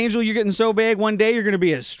 Angel, you're getting so big, one day you're going to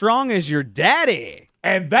be as strong as your daddy.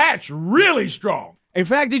 And that's really strong. In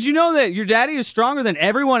fact, did you know that your daddy is stronger than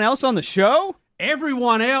everyone else on the show?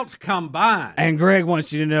 Everyone else combined. And Greg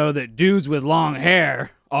wants you to know that dudes with long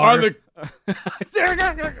hair are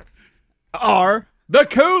Are the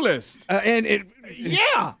coolest. and it.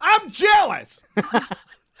 Yeah, I'm jealous.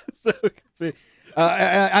 So sweet.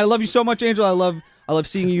 I love you so much, Angel. I love I love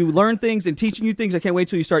seeing you learn things and teaching you things. I can't wait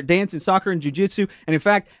till you start dancing, soccer, and jiu-jitsu. And in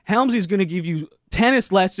fact, Helmsy is going to give you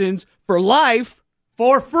tennis lessons for life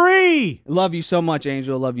For free. Love you so much,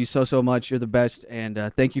 Angel. Love you so much. You're the best, and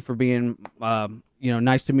thank you for being,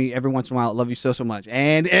 nice to me every once in a while. Love you so much.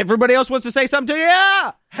 And everybody else wants to say something to you.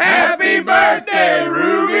 Yeah! Happy birthday,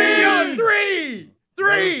 Ruby! On three.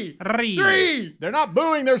 They're not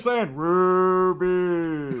booing, they're saying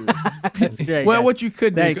Ruby. That's great. Well, guys. what you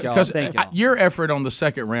could do, Thank y'all. because Thank y'all. your effort on the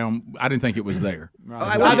second round, I didn't think it was there.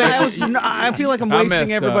 I feel like I'm I wasting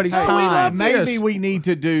messed up. everybody's Hey, time. Maybe we need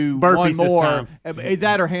to do Burpees one this more. time.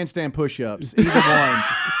 That or handstand push-ups. Either one.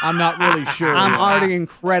 I'm not really sure. I'm already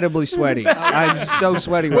incredibly sweaty. I'm so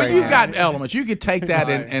sweaty Well, right you've now. got elements. You could take that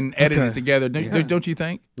and edit it together, don't you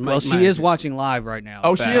think? Well, she is watching live right now.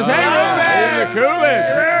 Oh, in she fact. is. Hey, Ruby! the coolest.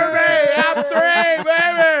 Ruby, I'm three,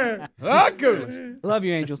 baby! The coolest. Love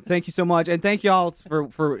you, Angel. Thank you so much, and thank y'all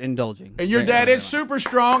for indulging. And your dad is super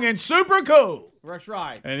strong and super cool. That's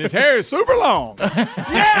right. And his hair is super long.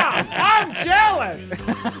 Yeah, I'm jealous.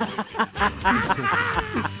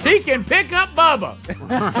 He can pick up Bubba.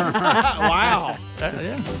 Wow.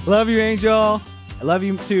 Yeah. Love you, Angel. I love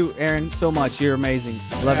you too, Aaron, so much. You're amazing.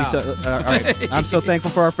 Love you so. All right. I'm so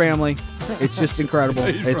thankful for our family. It's just incredible.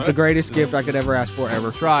 It's the greatest gift I could ever ask for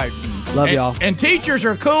ever. Right. Love y'all. And teachers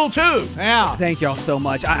are cool too. Yeah. Thank y'all so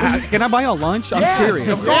much. Can I buy y'all lunch? I'm Yes, serious.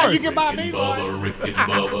 of course. You can buy me Rick and one. Bubba, Rick and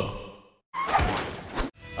Bubba.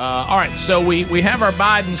 All right, so we have our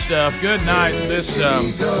Biden stuff. Good night. This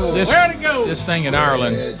Where'd it go? this thing in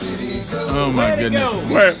Ireland. Oh my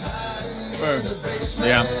goodness. Where?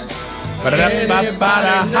 Yeah.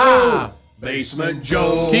 Ba-da-da-ba-ba-da-ha. Basement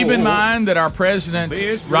Joe. Keep in mind that our president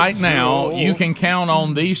right now, you can count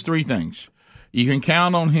on these three things. You can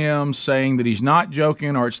count on him saying that he's not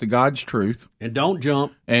joking or it's the God's truth. And don't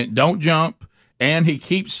jump. And don't jump. And he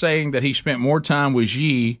keeps saying that he spent more time with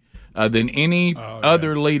Xi than any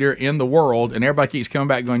other leader in the world, and everybody keeps coming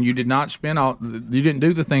back going, you didn't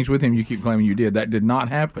do the things with him you keep claiming you did. That did not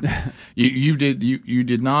happen. you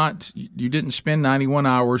didn't spend 91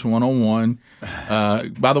 hours one-on-one.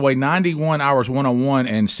 By the way, 91 hours one-on-one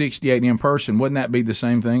and 68 in person, wouldn't that be the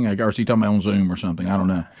same thing? Or is he talking about on Zoom or something? I don't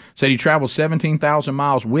know. Said he traveled 17,000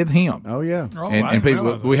 miles with him. Oh, yeah. And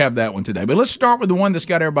people, we have that one today. But let's start with the one that's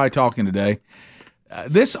got everybody talking today.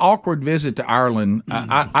 This awkward visit to Ireland,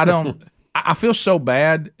 I feel so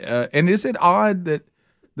bad. And is it odd that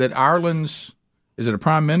Ireland's, is it a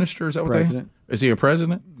prime minister? Is that what President. Is he a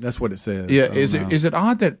president? That's what it says. Yeah. So, Is it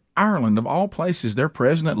odd that Ireland, of all places, their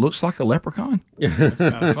president looks like a leprechaun?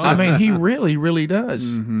 I mean, he really, really does.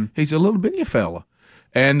 Mm-hmm. He's a little bitty fella.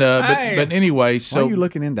 And but anyway, so why are you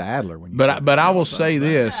looking into Adler when you but I will say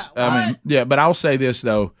this. But I'll say this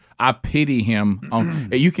though. I pity him.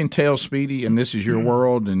 You can tell Speedy, and this is your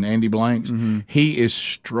world, and Andy Blanks. He is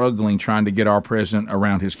struggling trying to get our president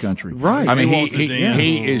around his country. Right. I mean, He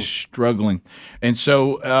he is struggling, and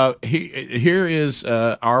so here is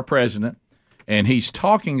our president, and he's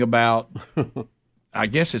talking about. I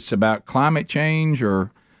guess it's about climate change,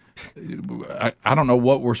 or I don't know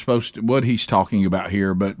what he's talking about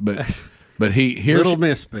here, but here's Little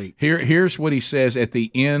misspeak. Here's what he says at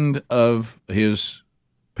the end of his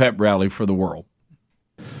pep rally for the world.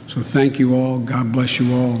 So thank you all. God bless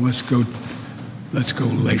you all. Let's go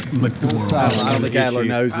lick the world. I don't think Adler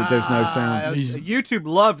knows that there's no sound. YouTube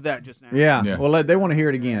loved that just now. Yeah. Well, they want to hear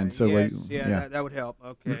it again. So Yes, that would help.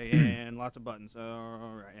 Okay, and lots of buttons.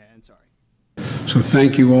 All right, and sorry. So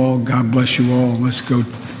thank you all. God bless you all. Let's go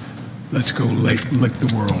lick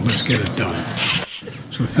the world. Let's get it done.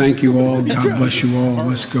 So thank you all. God bless you all.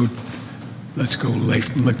 Let's go lick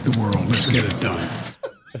the world. Let's get it done.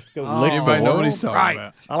 Everybody know what he's talking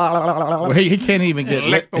about. Well, he can't even get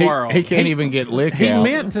lick the world. He can't even get lick He out.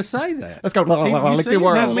 meant to say that. Let's go lick the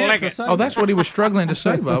world. Oh, that's what he was struggling to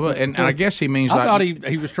say, Bubba. And I guess he means I thought like.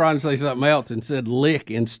 he was trying to say something else and said lick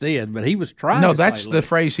instead, but he was trying No, to that's say the lick.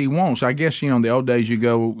 phrase he wants. I guess in the old days you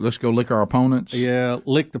go, let's go lick our opponents. Yeah,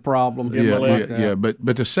 lick the problem. Yeah.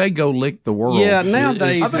 But to say go lick the world. Yeah,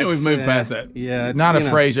 nowadays I think we've moved it's, past that. Yeah, it's, Not a you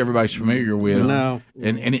know, phrase everybody's familiar with. No.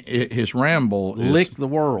 And his ramble is lick the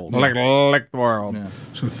world. Lick the world. Yeah.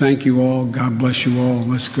 So thank you all. God bless you all.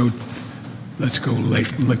 Let's go lick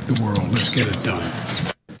the world. Let's get it done.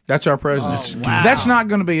 That's our president. That's not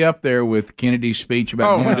going to be up there with Kennedy's speech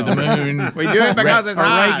about going to the moon. We do it because it's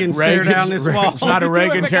hot. Reagan tear down this wall. It's not a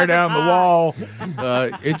Reagan tear down the wall.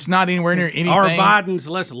 It's not anywhere near anything. Or Biden's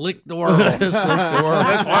let's lick the world. Let's lick the world.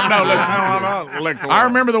 No, lick the world. I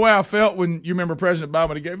remember the way I felt when you remember President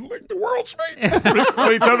Obama. He gave lick the world speech.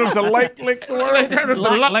 When he told him to lick the world. He told us to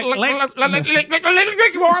lick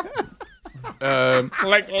the world.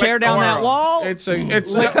 Tear down that wall. It's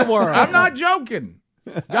the world. I'm not joking.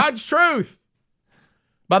 God's truth.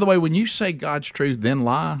 By the way, when you say God's truth, then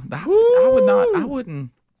lie, I would not. I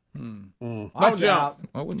wouldn't. Don't jump.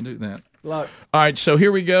 I wouldn't do that. Look. All right, so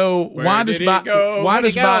here we go. Why does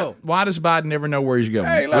go? Biden never know where he's going?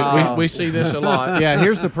 Hey, we see this a lot. Yeah,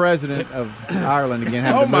 here's the president of Ireland again.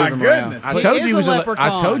 Having Oh, to my move him around. goodness. I told you he was a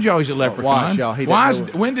leprechaun. I told y'all he's a leprechaun. Watch, y'all. He doesn't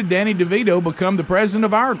know it. When did Danny DeVito become the president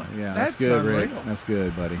of Ireland? Yeah, That's good, Rick. unreal. That's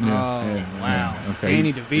good, buddy. Wow. Okay.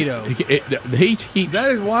 Danny DeVito. He keeps.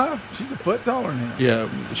 That is wife. She's a foot taller than him.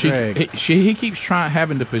 Yeah, he keeps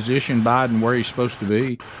having to position Biden where he's supposed to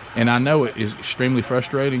be, and I know it is extremely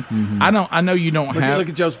frustrating. I know you don't have. Look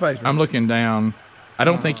at Joe's face. I'm looking down. I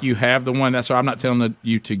don't think you have the one. That's why I'm not telling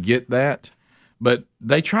you to get that. But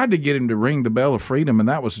they tried to get him to ring the bell of freedom, and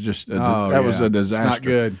that was just was a disaster. It's not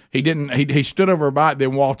good. He didn't. He stood over by it,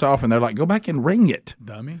 then walked off, and they're like, "Go back and ring it,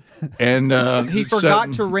 Dummy. And He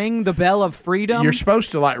forgot to ring the bell of freedom. You're supposed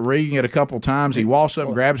to like ring it a couple times. He walks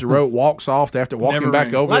up, grabs the rope, walks off. After walking Never back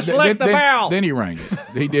rang it. over, Let's lick the bell. Then he rang it.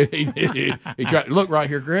 He did. He tried. Look right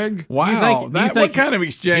here, Greg. Wow. What kind of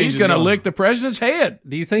exchange? He's is going to going? lick the president's head.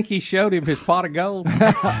 Do you think he showed him his pot of gold?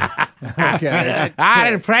 Okay.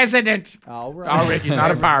 I'm the president. All right. Oh, Rick, he's not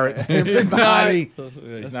a pirate. Everybody.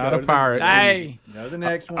 He's not a pirate. Hey. Go to the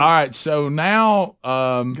next one. All right, so now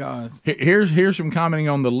God. here's some commenting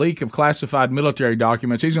on the leak of classified military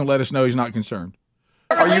documents. He's going to let us know he's not concerned.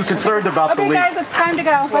 Are you concerned about the leak? Okay, guys, it's time to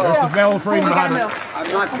go. That's the bell of freedom We gotta behind it. move.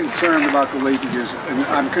 I'm not concerned about the leakages, and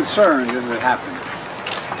I'm concerned that it happened.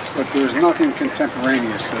 But there's nothing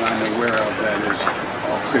contemporaneous that I'm aware of that is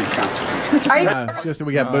of great consequence. Are you? It's just that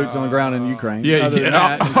we got boots on the ground in Ukraine. Yeah, Other than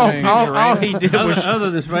yeah. that, All he did was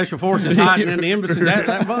Other than special forces hiding in the embassy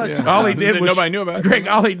that much. all he did was Nobody knew about it. Greg.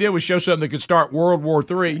 All he did was show something that could start World War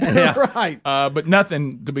III. right. But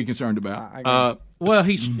nothing to be concerned about. Well,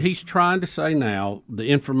 he's trying to say now the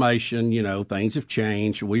information, things have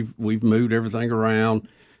changed. We've moved everything around.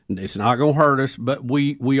 It's not going to hurt us, but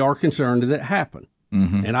we are concerned that it happened.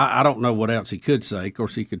 And I don't know what else he could say. Of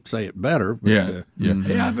course, he could say it better. But, Yeah.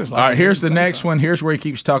 Yeah, I just All right, here's the next one. Here's where he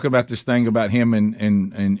keeps talking about this thing about him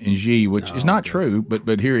and Xi, which is not true,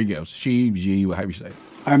 but here he goes. Xi, however you say it.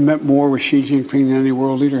 I've met more with Xi Jinping than any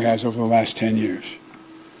world leader has over the last 10 years.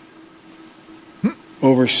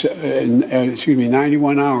 Over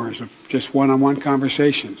 91 hours of just one-on-one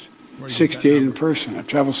conversations, 68 in person. I've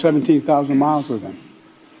traveled 17,000 miles with him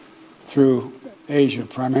through Asia,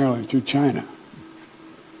 primarily through China.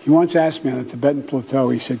 He once asked me on the Tibetan Plateau,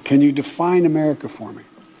 he said, "Can you define America for me?"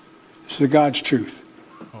 This is the God's truth.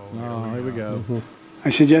 Oh, here we go. I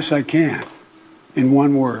said, "Yes, I can, in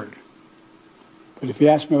one word." But if he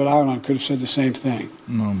asked me about Ireland, I could have said the same thing.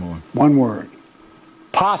 Oh boy. One word.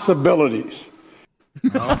 Possibilities.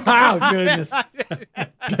 Oh, goodness.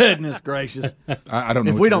 Goodness gracious. I don't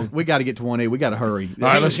know. If what we to don't, we got to get to 1A. We got to hurry. All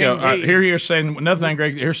right, let's go. All right, here he is saying another thing,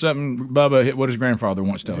 Greg. Here's something Bubba, what his grandfather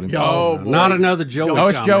once told him. Oh, boy. not another Joey. Oh,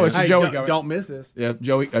 it's Joe. It's a Hey, Joey don't, comment. don't miss this. Yeah,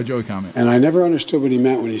 Joey comment. And I never understood what he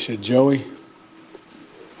meant when he said, "Joey,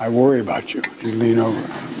 I worry about you." He'd lean over.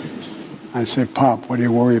 I said, "Pop, what do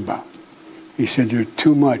you worry about?" He said, You're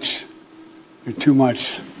too much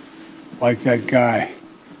like that guy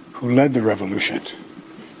who led the revolution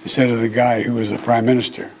instead of the guy who was the prime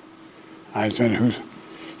minister. I said,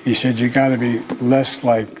 he said, "You got to be less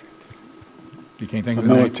like You can't think the of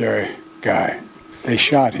the name. military guy." They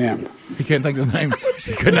shot him. He can't think of the name.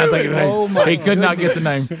 He could not think of the name. Oh, my he could not get the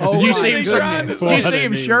name. Oh, Did you my see him? goodness. Did you see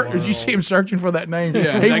him? Did you see him searching for that name?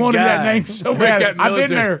 Yeah, he that wanted guy. that name so That bad. I've been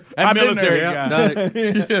there. That I've been military there.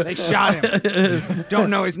 guy. They shot him.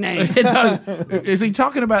 Don't know his name. Is he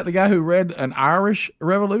talking about the guy who read an Irish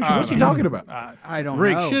Revolution? What's he talking about? I don't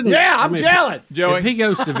Rick know. shouldn't. Yeah, I'm if- jealous. Joey. If he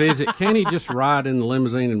goes to visit, can he just ride in the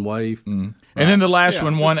limousine and wave? And then the last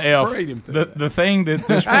one, just 1F. parade him through The thing that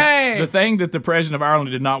the thing that the president of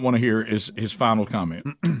Ireland did not want to hear is his final comment.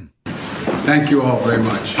 Thank you all very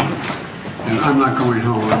much. And I'm not going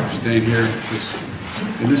home. I'm staying here.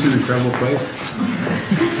 Isn't this an incredible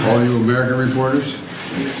place? All you American reporters.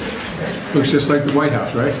 Looks just like the White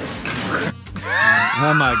House, right?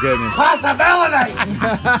 Oh, my goodness.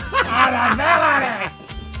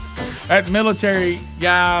 That military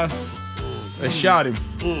guy that shot him.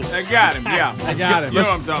 I got him. Yeah, I got him. You know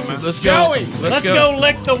what I'm talking about. Let's go. Let's go.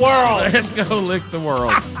 lick the world. Let's go lick the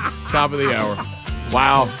world. Top of the hour.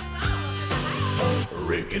 Wow.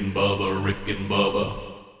 Rick and Bubba.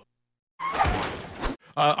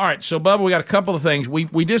 All right, so Bubba, we got a couple of things.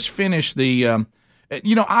 We just finished the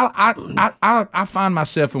You know, I find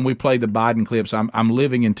myself when we play the Biden clips, I'm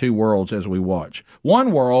living in two worlds as we watch.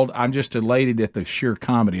 One world, I'm just elated at the sheer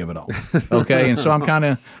comedy of it all. Okay, and so I'm kind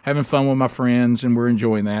of having fun with my friends, and we're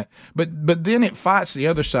enjoying that. But then it fights the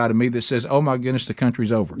other side of me that says, "Oh my goodness, the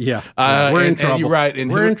country's over." Yeah, we're in trouble. You're right,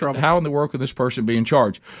 and we're in trouble. How in the world could this person be in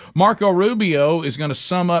charge? Marco Rubio is going to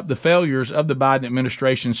sum up the failures of the Biden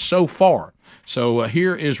administration so far. So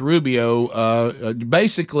here is Rubio.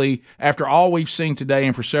 Basically, after all we've seen today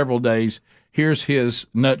and for several days, here's his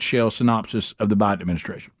nutshell synopsis of the Biden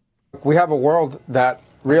administration. We have a world that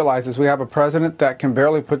realizes we have a president that can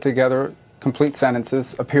barely put together complete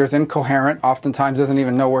sentences, appears incoherent, oftentimes doesn't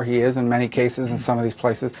even know where he is in many cases in some of these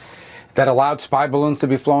places, that allowed spy balloons to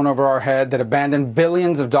be flown over our head, that abandoned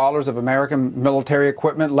billions of dollars of American military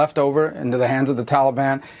equipment left over into the hands of the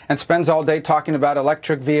Taliban, and spends all day talking about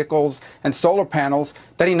electric vehicles and solar panels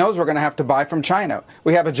that he knows we're going to have to buy from China.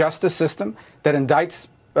 We have a justice system that indicts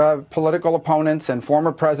political opponents and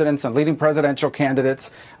former presidents and leading presidential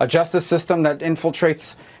candidates, a justice system that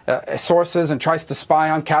infiltrates sources and tries to spy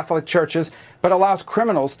on Catholic churches, but allows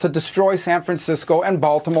criminals to destroy San Francisco and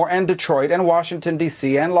Baltimore and Detroit and Washington,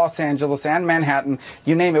 D.C. and Los Angeles and Manhattan,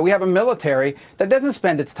 you name it. We have a military that doesn't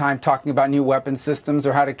spend its time talking about new weapon systems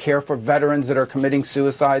or how to care for veterans that are committing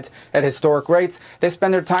suicides at historic rates. They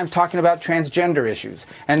spend their time talking about transgender issues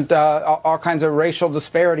and all kinds of racial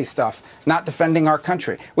disparity stuff, not defending our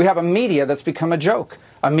country. We have a media that's become a joke.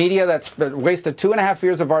 A media that's wasted 2.5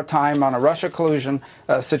 years of our time on a Russia collusion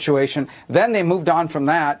situation. Then they moved on from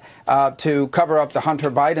that to cover up the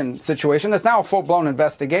Hunter Biden situation. That's now a full-blown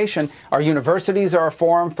investigation. Our universities are a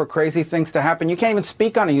forum for crazy things to happen. You can't even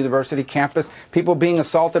speak on a university campus. People being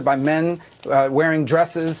assaulted by men wearing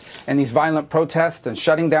dresses and these violent protests and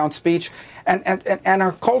shutting down speech. And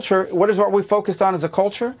our culture, what are we focused on as a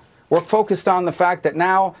culture? We're focused on the fact that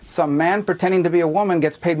now some man pretending to be a woman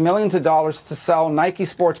gets paid millions of dollars to sell Nike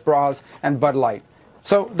sports bras and Bud Light.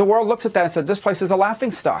 So the world looks at that and said, this place is a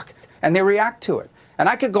laughingstock, and they react to it. And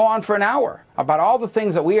I could go on for an hour about all the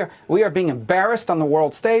things that we are being embarrassed on the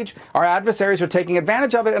world stage. Our adversaries are taking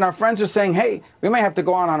advantage of it, and our friends are saying, hey, we may have to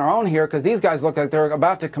go on our own here because these guys look like they're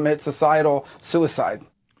about to commit societal suicide.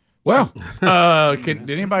 Well, did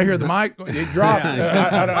anybody hear the mic? It dropped.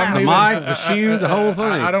 The mic, the shoe, the whole thing.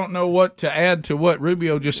 I don't know what to add to what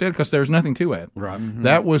Rubio just said because there's nothing to add. Right. Mm-hmm.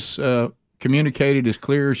 That was communicated as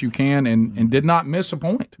clear as you can and did not miss a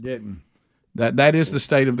point. Didn't. That is the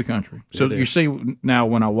state of the country. So you see now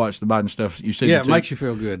when I watch the Biden stuff, you see. Yeah, it makes you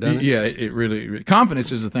feel good, doesn't it? Yeah, it really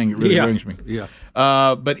confidence is the thing that really brings me. Yeah.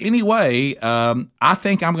 But anyway, I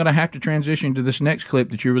think I'm going to have to transition to this next clip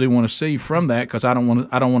that you really want to see from that because I don't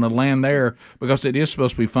want to land there because it is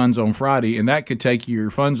supposed to be Fun Zone Friday and that could take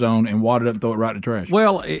your Fun Zone and wad it up and throw it right in the trash.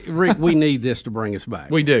 Well, Rick, we need this to bring us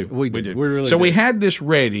back. We do. We do. We really so do. we had this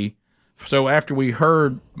ready. So after we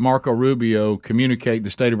heard Marco Rubio communicate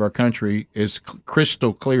the state of our country as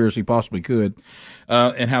crystal clear as he possibly could,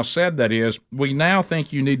 and how sad that is, we now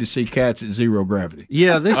think you need to see Cats at Zero Gravity.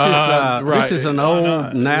 Yeah, this is right. this is an old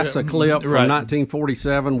NASA clip from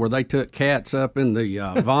 1947 where they took cats up in the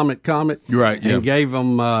vomit comet, right? And gave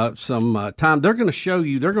them some time. They're going to show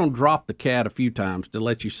you. They're going to drop the cat a few times to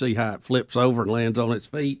let you see how it flips over and lands on its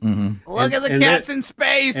feet. Mm-hmm. Look at the cats in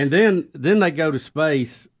space. And then they go to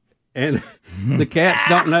space. And the cats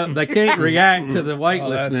don't know; they can't react to the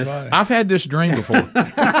weightlessness. I've had this dream before.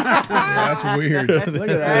 That's weird. Look at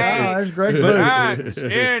that! Oh, there's great. Cats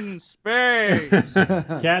in space.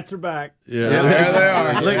 Cats are back. Yeah,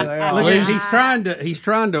 there they are. Look, he's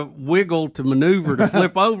trying to wiggle to maneuver to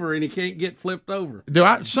flip over, and he can't get flipped over.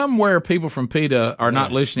 Somewhere people from PETA are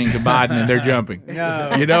not listening to Biden and they're jumping.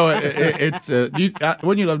 No. You know,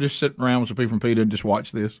 wouldn't you love just sitting around with some people from PETA and just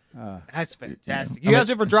watch this? That's fantastic. You guys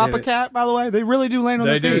ever drop a cat, by the way? They really do land on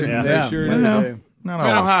their feet. Yeah, they sure do. Not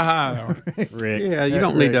all. Rick. Yeah, you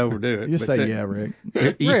don't need to overdo it. You but say yeah, Rick.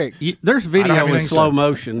 There's video in think slow so.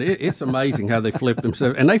 motion. It's amazing how they flip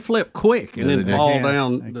themselves, and they flip quick and then they fall can.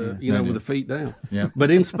 down, They with do. the feet down. Yeah.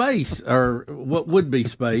 But in space, or what would be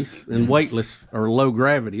space, and weightless or low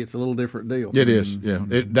gravity, it's a little different deal. It is. Yeah.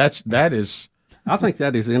 That is. I think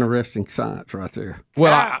that is interesting science right there.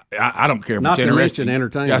 Well, I don't care if Not it's to interesting. mention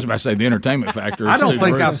entertainment. I was about to say the entertainment factor. I is don't through the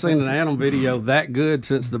think roof. I've seen an animal video that good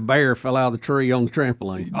since the bear fell out of the tree on the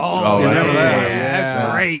trampoline. Oh,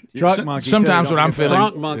 That's great. Truck monkey. Sometimes too, when I'm don't feeling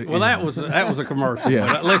Trunk monkey. Well, that was a commercial.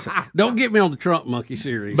 Yeah. But listen, don't get me on the trunk monkey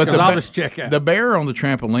series But because I'll just check out. the bear on the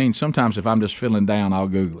trampoline. Sometimes if I'm just feeling down, I'll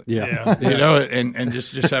Google it. Yeah. You know, and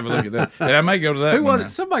just have a look at that. And I may go to that. Who one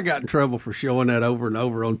was it? Somebody got in trouble for showing that over and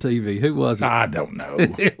over on TV. Who was it? now. I don't know.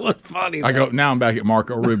 It was funny. Now I'm back at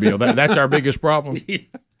Marco Rubio. That's our biggest problem.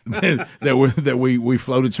 that we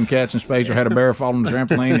floated some cats in space or had a bear fall on the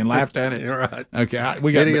trampoline and laughed at it. Right. Okay,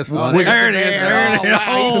 we got There it is. There it is.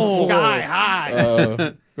 Oh, sky high.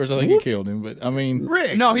 Of course, I think it killed him, but I mean,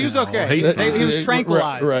 Rick. No, he was okay. He was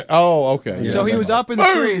tranquilized. Right. Oh, okay. So he was up in the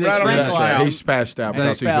tree. They tranquilized him. He's passed out.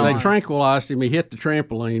 They tranquilized him. He hit the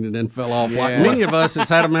trampoline and then fell off. Like many of us has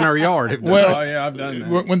had them in our yard. Well, I've done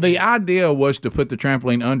that. When the idea was to put the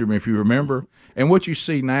trampoline under me, if you remember, and what you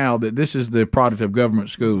see now, that this is the product of government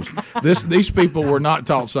schools. These people were not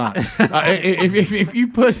taught science. If you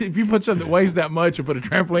put something that weighs that much and put a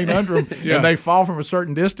trampoline under them, and they fall from a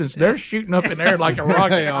certain distance, they're shooting up in the air like a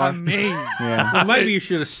rocket. I mean, well, maybe you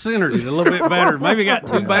should have centered it a little bit better. Maybe got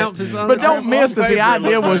 2 bounces on it. But don't miss that the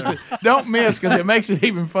idea was don't miss, because it makes it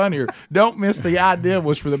even funnier. Don't miss the idea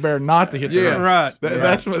was for the bear not to hit the ground. Right.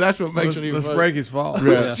 That's what makes it even Let's funny. break his fall.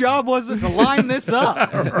 Whose job was it to line this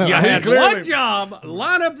up? You had one job: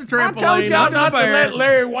 line up the trampoline. I told y'all under not the to bear. let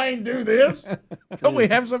Larry Wayne do this. Don't we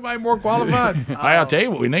have somebody more qualified? Hey, I'll tell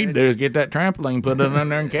you what we need to do is get that trampoline, put it in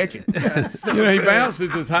there, and catch it. He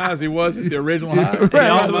bounces as high as he was at the original height.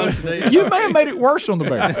 You may have made it worse on the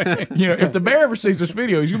bear. If the bear ever sees this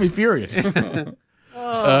video, he's gonna be furious.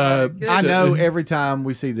 I know every time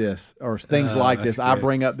we see this or things like this, I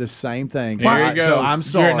bring up this same thing. There you go. So I'm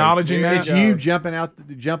sorry. You're acknowledging that? It's you jumping out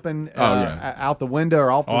the window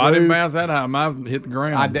or off the roof. I didn't bounce that high. Mine hit the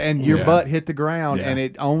ground. And your butt hit the ground, and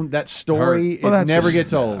it owned that story. Well, it never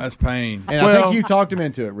gets old. That's pain. And I think you talked him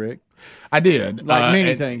into it, Rick. I did. Like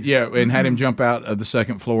many things. Yeah, and had him jump out of the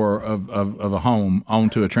second floor of a home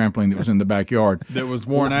onto a trampoline that was in the backyard. That was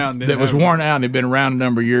worn out. And had been around a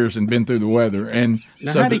number of years and been through the weather. And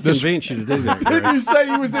now, how did he convince you to do that? Didn't you say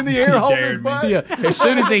he was in the air holding his butt? Yeah, as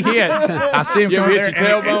soon as he hit, I see him You come hit there,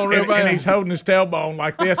 your tailbone real bad. and he's holding his tailbone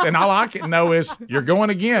like this. And all I can know is, you're going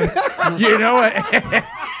again. You know it.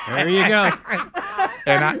 There you go.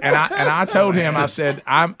 And I told him, I said,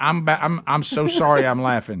 I'm so sorry I'm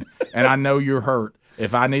laughing, and I know you're hurt.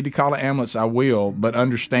 If I need to call an ambulance, I will, but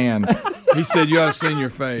understand. He said, you ought to seen your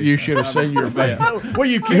face. You should have seen your face. Well,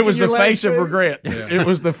 it was the face of regret. Yeah. It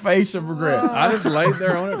was the face of regret. I just laid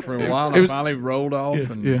there on it for a while. I finally rolled off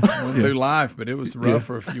and went through life, but it was rough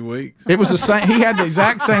for a few weeks. It was the same. He had the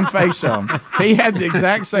exact same face on. He had the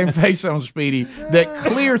exact same face on, Speedy, that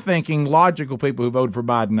clear-thinking, logical people who voted for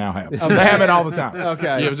Biden now have. They have it all the time.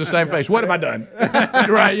 Okay. It was the same face. What have I done?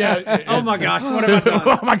 Right, yeah. Oh, my gosh, what have I done?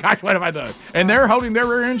 Oh, my gosh, what have I done? And they're holding their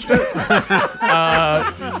rear ends, too.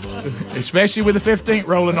 Especially with the 15th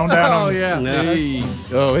rolling on down. Oh, yeah. Hey,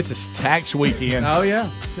 Oh, it's a tax weekend. Oh,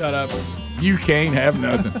 yeah. shut up. You can't have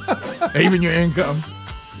nothing. Even your income.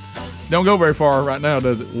 Don't go very far right now,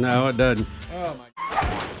 does it? No, it doesn't.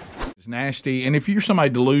 It's nasty. And if you're somebody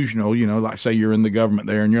delusional, like say you're in the government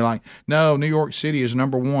there and you're like, no, New York City is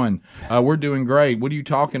number one. We're doing great. What are you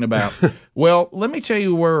talking about? Well, let me tell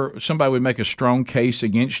you where somebody would make a strong case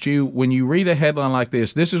against you. When you read a headline like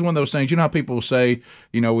this is one of those things, how people say,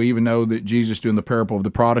 we even know that Jesus doing the parable of the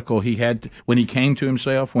prodigal, when he came to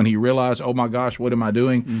himself, when he realized, oh my gosh, what am I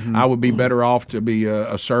doing? Mm-hmm. I would be better off to be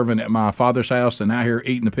a servant at my father's house than out here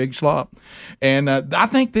eating the pig slop. And I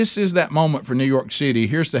think this is that moment for New York City.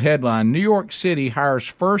 Here's the headline. New York City hires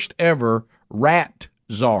first ever rat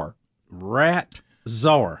czar. Rat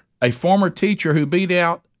czar. A former teacher who beat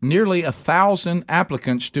out nearly 1,000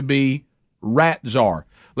 applicants to be rat czar.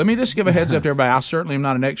 Let me just give a heads up to everybody. I certainly am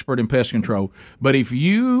not an expert in pest control, but if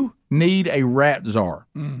you need a rat czar,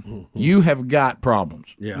 you have got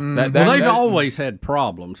problems. Yeah. They've always had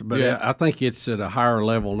problems, but I think it's at a higher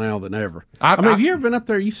level now than ever. Have you ever been up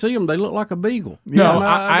there? You see them; they look like a beagle. No,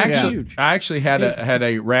 I actually had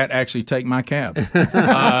a rat actually take my cab,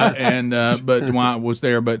 but when I was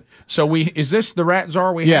there. But so is this the rat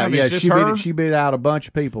czar we have? Yeah, is this she beat out a bunch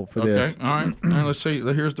of people for this. Okay, all right. Now let's see.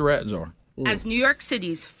 Here's the rat czar. As New York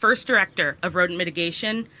City's first director of rodent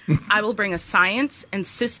mitigation, I will bring a science and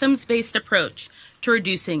systems-based approach to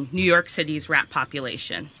reducing New York City's rat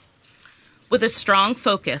population, with a strong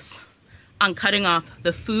focus on cutting off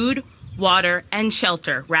the food, water, and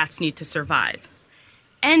shelter rats need to survive,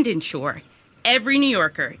 and ensure every New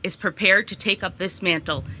Yorker is prepared to take up this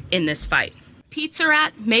mantle in this fight. Pizza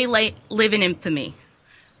rat may live in infamy,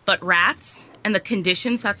 but rats and the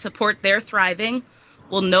conditions that support their thriving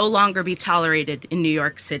will no longer be tolerated in New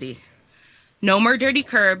York City. No more dirty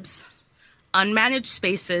curbs, unmanaged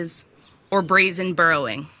spaces, or brazen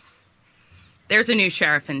burrowing. There's a new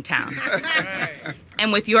sheriff in town.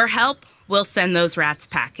 And with your help, we'll send those rats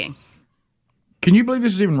packing. Can you believe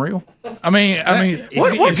this is even real? I mean,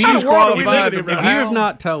 what kind of world are we living in? If you have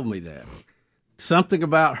not told me that, something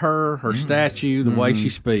about her statue, the way she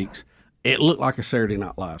speaks, It looked like a Saturday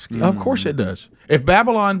Night Live skit. Of course it does. If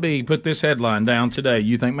Babylon Bee put this headline down today,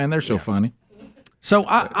 you think, man, they're so funny. So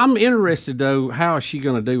I'm interested, though, how is she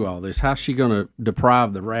going to do all this? How's she going to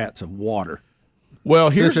deprive the rats of water?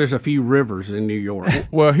 Well, since there's a few rivers in New York.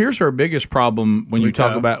 Well, here's her biggest problem when you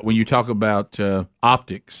talk about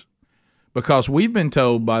optics, because we've been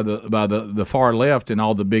told by the far left in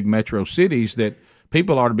all the big metro cities that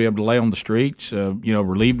people ought to be able to lay on the streets,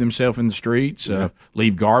 relieve themselves in the streets,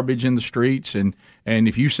 leave garbage in the streets, and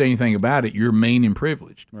if you say anything about it, you're mean and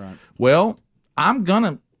privileged. Right. Well, I'm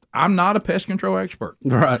not a pest control expert,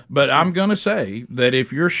 right? But I'm going to say that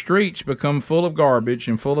if your streets become full of garbage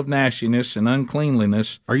and full of nastiness and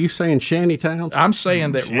uncleanliness, are you saying shanty towns? I'm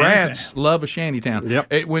saying that rats love a shanty town.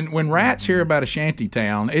 Yep. When rats hear about a shanty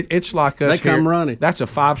town, it's like us. They come running. That's a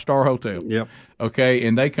 5-star hotel. Yep. Okay,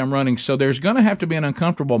 and they come running. So there's going to have to be an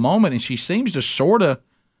uncomfortable moment, and she seems to sort of,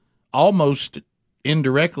 almost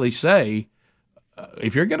indirectly say,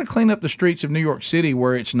 if you're going to clean up the streets of New York City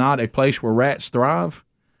where it's not a place where rats thrive.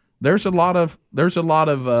 There's a lot of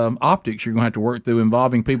optics you're going to have to work through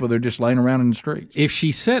involving people that are just laying around in the streets. If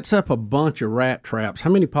she sets up a bunch of rat traps,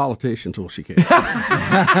 how many politicians will she catch?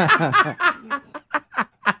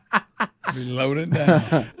 Be loaded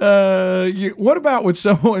down. What about with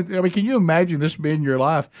someone? I mean, can you imagine this being your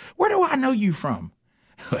life? Where do I know you from?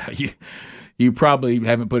 You probably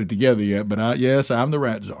haven't put it together yet, but yes, I'm the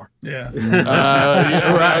rat czar. Yeah.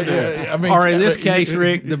 Right. Yeah. I mean, or in this case,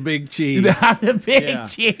 Rick, the big cheese. The big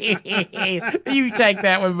cheese. You take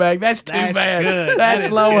that one back. That's too bad. Good.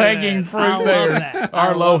 That's low-hanging fruit I there. love that.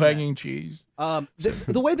 Our low-hanging cheese.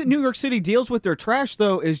 The way that New York City deals with their trash,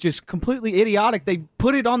 though, is just completely idiotic. They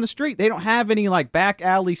put it on the street. They don't have any back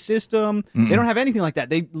alley system. They don't have anything like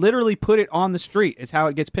that. They literally put it on the street. It's how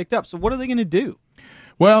it gets picked up. So what are they going to do?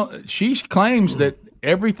 Well, she claims that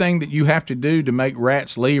everything that you have to do to make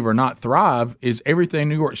rats leave or not thrive is everything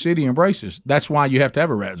New York City embraces. That's why you have to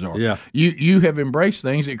have a rat czar. Yeah. You have embraced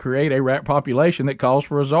things that create a rat population that calls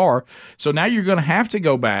for a czar. So now you're going to have to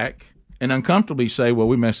go back and uncomfortably say, well,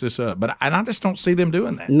 we messed this up. But I just don't see them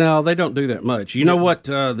doing that. No, they don't do that much. You know what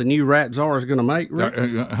the new rat czar is going to make, Rick?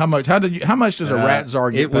 How much? How much does a rat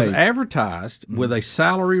czar get It was paid? advertised with a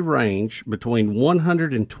salary range between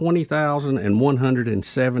 $120,000 and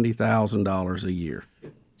 $170,000 a year.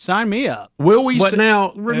 Sign me up. Will we? But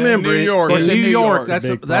now remember, New York. in New York, Big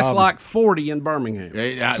that's problem. like 40 in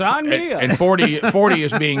Birmingham. Sign me up. And 40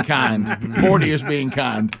 is being kind. 40 is being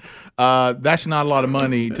kind. That's not a lot of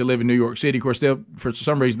money to live in New York City. Of course, for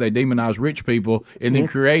some reason they demonize rich people and then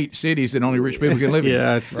create cities that only rich people can live in.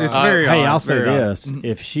 Yeah, it's very Hey, odd, I'll say very odd. this: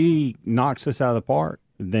 if she knocks this out of the park,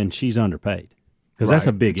 then she's underpaid because that's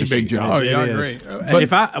a big It's issue. a big job. Oh, yeah, I It agree. is.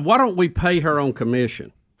 But why don't we pay her on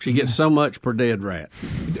commission? She gets so much per dead rat.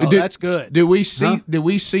 That's good. Do we see? Do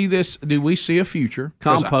we see this? Do we see a future?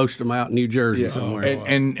 'Cause Compost them out in New Jersey somewhere.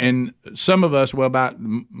 And some of us, well, about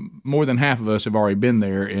more than half of us have already been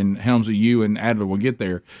there, and Helmsley, you and Adler will get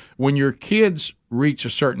there. When your kids reach a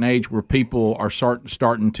certain age where people are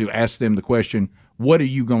starting to ask them the question, what are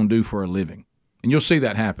you going to do for a living? And you'll see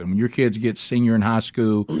that happen when your kids get senior in high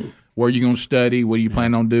school. Where are you going to study? What do you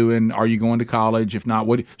plan on doing? Are you going to college? If not,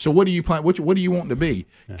 what do you plan? What do you want to be?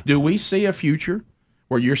 Yeah. Do we see a future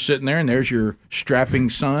where you're sitting there and there's your strapping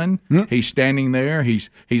son? He's standing there. He's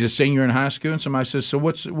a senior in high school, and somebody says, "So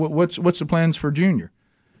what's the plans for junior?"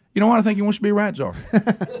 You know what? I think he wants to be a rat czar.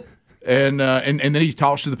 And then he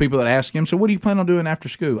talks to the people that ask him, "So what do you plan on doing after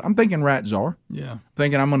school?" I'm thinking rat czar. Yeah,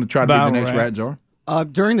 thinking I'm going to try to be the next rat czar.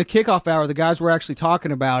 During the kickoff hour, the guys were actually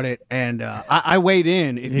talking about it, and I weighed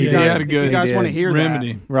in. If you guys want to hear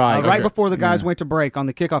remedy. that, Right. before the guys went to break on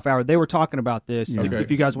the kickoff hour, they were talking about this. If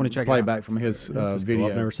you guys want to check it out, Playback from his video.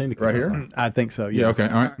 I've never seen the right here. I think so. Yeah. Okay.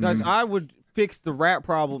 All right. Guys, I would fix the rat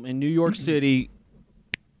problem in New York City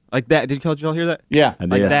like that. Did y'all hear that? Yeah.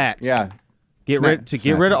 Like that. Yeah. Get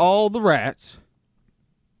rid of all the rats.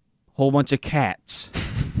 Whole bunch of cats.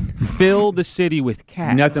 Fill the city with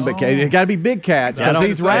cats. Nothing but cats. It got to be big cats because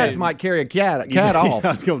these rats might carry a cat off.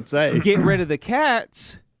 I was going to say. Get rid of the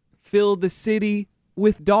cats. Fill the city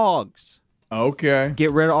with dogs. Okay.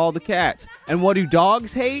 Get rid of all the cats. And what do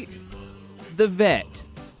dogs hate? The vet.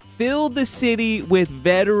 Fill the city with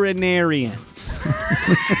veterinarians.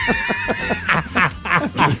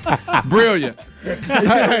 Brilliant.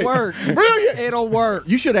 It'll work. Brilliant. It'll work.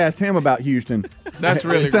 You should ask him about Houston. That's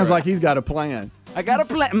really It sounds great. like he's got a plan. I got a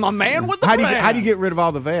plan. My man with the How plan. do you get rid of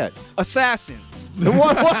all the vets? Assassins.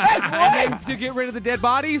 What? And then to get rid of the dead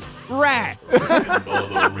bodies, rats.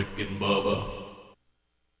 Bubba, Rick and Bubba.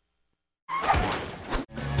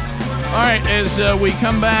 All right, as we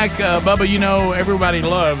come back, Bubba, everybody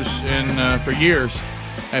loves, and for years,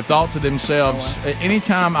 have thought to themselves,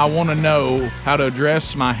 anytime I want to know how to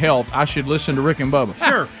address my health, I should listen to Rick and Bubba.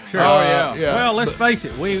 Sure. Well, let's face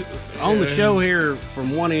it. We on the show here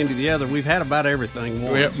from one end to the other. We've had about everything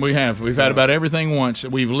once. We have. We've had about everything once.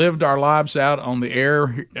 We've lived our lives out on the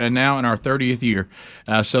air now in our 30th year.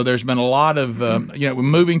 So there's been a lot of we're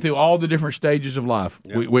moving through all the different stages of life.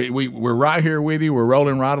 Yep. We're right here with you. We're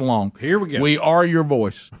rolling right along. Here we go. We are your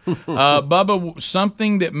voice, Bubba.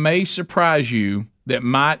 Something that may surprise you that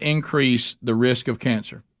might increase the risk of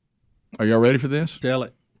cancer. Are y'all ready for this? Tell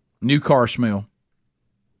it. New car smell.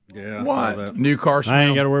 Yeah. What? New car smell. I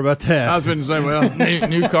ain't got to worry about that. I was going to say, well,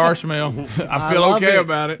 new car smell. I feel okay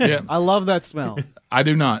about it. Yeah. I love that smell. I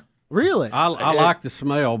do not. Really? I like the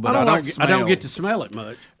smell, but I don't get to smell it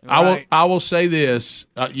much. I will say this.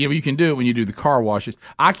 You can do it when you do the car washes.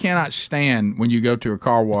 I cannot stand when you go to a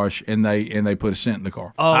car wash and they put a scent in the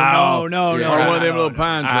car. Oh, no. Or one of them little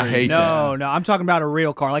pine trees. I hate that. No. I'm talking about a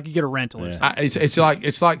real car, like you get a rental or something.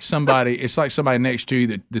 It's like somebody next to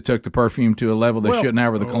you that took the perfume to a level they shouldn't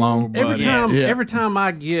have with the cologne. Every time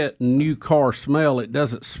I get new car smell, it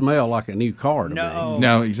doesn't smell like a new car to me.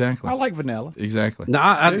 No, exactly. I like vanilla. Exactly. No,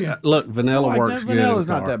 I look, vanilla works good. Vanilla's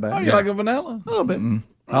not that bad. Oh, you like a vanilla? A little bit.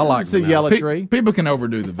 I like it's a yellow tree. People can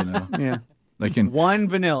overdo the vanilla. Yeah. They can. One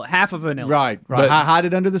vanilla, half a vanilla. Right. But- Hide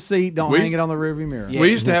it under the seat. Don't hang it on the rearview mirror. We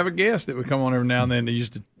used to have a guest that would come on every now and then. They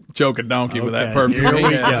used to choke a donkey with that Okay, perfume. here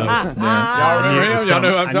we Yeah. go. Y'all remember him? Y'all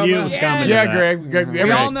know who I'm I talking knew it about? was coming. Yeah, to that. Greg.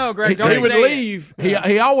 We all know, Greg. Don't He would say it. leave.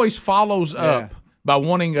 He always follows up by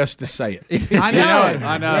wanting us to say it. I know it.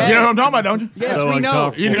 I know. You know what I'm talking about, don't you? Yes, So we know.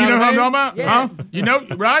 uncomfortable. You know what I'm talking about? Yeah. Huh? You know,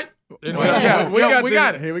 right? We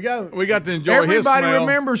got Here we go. We got to enjoy his Everybody smell.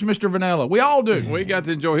 remembers Mr. Vanilla. We all do. We got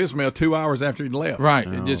to enjoy his smell 2 hours after he left. Right.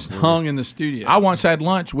 It just hung in the studio. I once had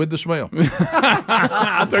lunch with the smell.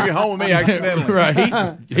 I took it home with me accidentally.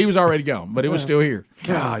 Right. He was already gone, but it was still here.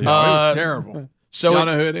 God, y'all, it was terrible. So Y'all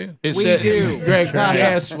know who it is? We do. Greg,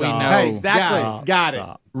 yes, we know. Hey, Exactly. Got it.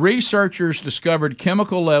 Researchers discovered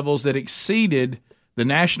chemical levels that exceeded the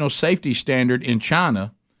national safety standard in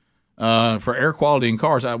China for air quality in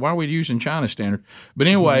cars. Why are we using China standard? But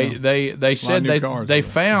anyway, they said they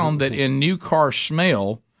found that in new car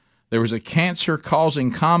smell there was a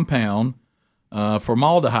cancer-causing compound,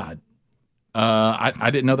 formaldehyde. I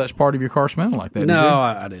didn't know that's part of your car smelling like that. No,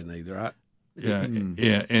 I didn't either.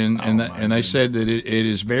 And they said that it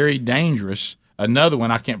is very dangerous. Another one,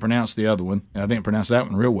 I can't pronounce the other one, and I didn't pronounce that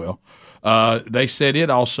one real well. They said it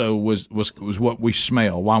also was what we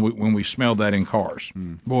smell when we smell that in cars.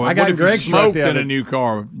 Boy, I got what if Greg's you truck smoked the in other- a new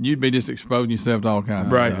car? You'd be just exposing yourself to all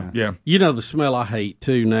kinds of stuff. Yeah. You know the smell I hate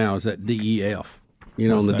too now is that DEF. You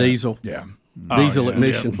know, What's on the that? diesel. Yeah. Diesel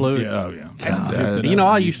ignition fluid. Yeah. Oh, yeah. You know,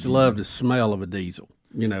 I used to love the smell of a diesel.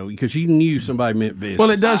 You know, because you knew somebody meant business. Well,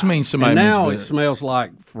 it does mean somebody. And now means it smells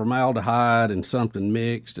like formaldehyde and something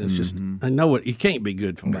mixed. It's just, I know it can't be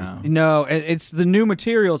good for me. No, it's the new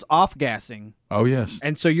materials off-gassing, Oh yes.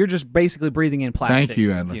 and so you're just basically breathing in plastic Thank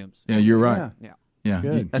you, Adler. fumes. Yeah, you're right. Yeah. Yeah.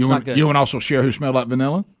 good. That's not good. You want to also share who smelled like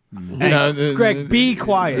vanilla? Hey, Greg, be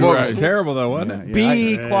quiet. Boy, it was terrible though, wasn't it?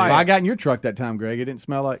 Be Well, quiet. I got in your truck that time, Greg. It didn't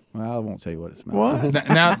smell like. Well, I won't tell you what it smelled like.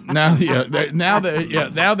 Now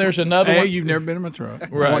there's another Hey, one. you've never been in my truck.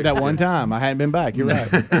 Right. That one time, I hadn't been back. You're right.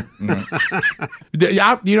 I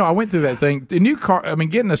went through that thing. The new car. I mean,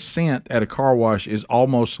 getting a scent at a car wash is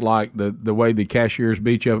almost like the way the cashiers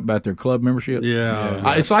beat you up about their club membership.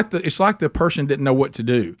 Yeah. It's like the person didn't know what to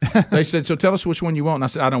do. They said, "So tell us which one you want." And I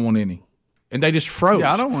said, "I don't want any." And they just froze.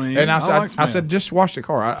 Yeah, I don't want any. And I I like said, smell. "Just wash the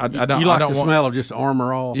car. I don't. You like I don't the want, smell of just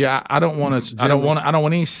Armor All? Yeah, I don't want to. I don't want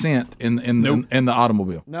any scent in the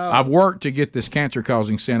automobile. No. I've worked to get this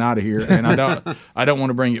cancer-causing scent out of here, and I don't want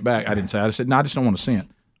to bring it back. I didn't say. I said, no, I just don't want a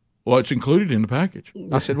scent. Well, it's included in the package.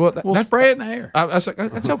 I said, well, that's spray it in the air. I was like,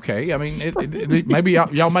 that's okay. I mean, maybe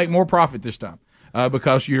y'all make more profit this time.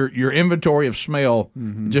 Because your inventory of smell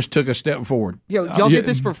just took a step forward. Y'all get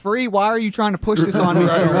this for free? Why are you trying to push this on me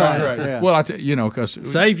so hard? Right. Yeah. Well, because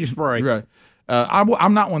Save your spray. right.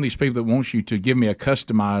 I'm not one of these people that wants you to give me a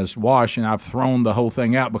customized wash, and I've thrown the whole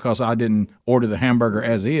thing out because I didn't order the hamburger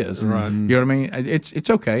as is. Right. You know what I mean? It's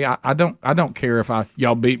okay. I don't care if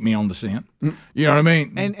y'all beat me on the scent. You know what I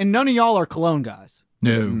mean? And none of y'all are cologne guys.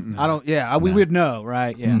 No. I don't. Yeah, we would know,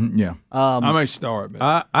 right? Yeah. Yeah. I may start,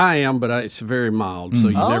 but I am, but it's very mild, so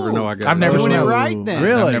you never know I got I've never Doing it smelled right then.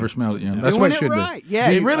 Really? I've never smelled it. Yeah. That's Doing what it it should right. be.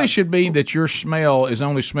 Yes. It really should be that your smell is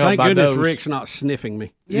only smelled Thank by goodness those. Rick's not sniffing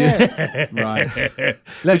me. Yeah. Right.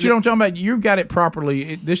 But you know what I'm talking about? You've got it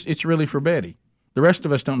properly. It's really for Betty. The rest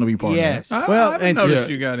of us don't know you part Yes. of that. Well, I didn't notice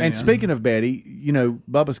you got in. and speaking of Betty,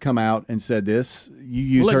 Bubba's come out and said this. You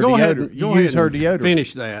use Well, her go ahead deodorant. and- go You ahead use her and deodorant.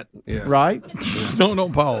 Finish that. Yeah. Right?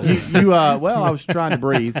 Don't pause. Well, I was trying to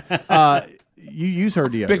breathe. You use her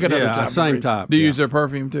deodorant. Pick another Yeah, time. same type. Do you yeah. use their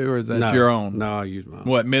perfume too, or is that No. your own? No, I use mine.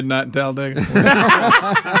 What, Midnight in Talladega?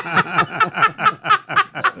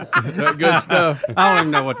 That good stuff. I don't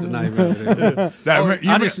even know what the name of it is.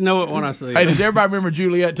 I just know it when I see Hey, it. does everybody remember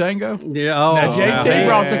Juliet Tango? Yeah. Oh, Now, JT yeah.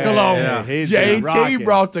 brought the cologne. Yeah. JT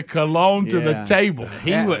brought the cologne to the table.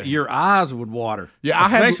 Your eyes would water. Yeah,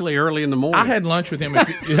 especially early in the morning. I had lunch with him.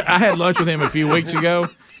 I had lunch with him a few weeks ago,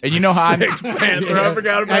 and you know how Panther, I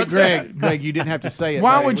forgot about Greg, you didn't have to say it.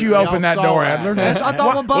 Why buddy. would you We all open that saw door, that. Adler? I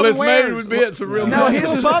thought what Bubba Well, it's wears. made with bits of real No, nice.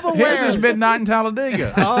 his is Bubba his is wears. Midnight in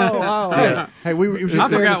Talladega. Hey, it was just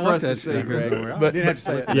there forgot for what us to that see, stuff Greg. was. But didn't have to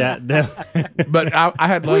say it. Yeah, But I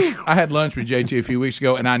had lunch. I had lunch with JT a few weeks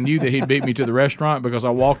ago, and I knew that he'd beat me to the restaurant because I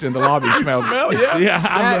walked in the lobby and smelled it. Yeah,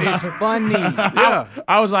 That is funny. yeah.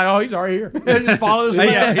 I was like, oh, he's already here. Just follow this.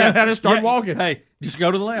 Yeah, yeah. And I just started walking. Hey, just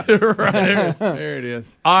go to the left. Right there. There it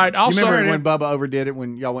is. All right. You Also, remember when Bubba overdid it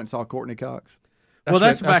when y'all went and saw Courtney Cox? Well,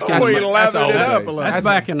 that's back in Oh, he the lathered it up a days. little. That's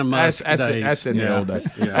back in the Musk That's days. in the old days.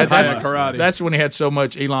 Yeah. That's, karate. that's when he had so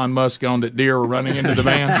much Elon Musk on that deer were running into the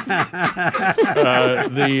van.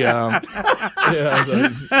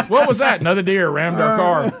 What was that? Another deer rammed our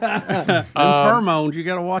car. Them pheromones, you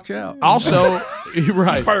got to watch out. Also, you're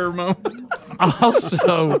right. Pheromone.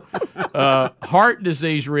 Also, heart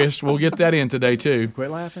disease risk, we'll get that in today too,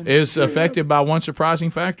 Quit laughing. is affected by one surprising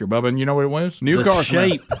factor. Bubba, and you know what it was? New The car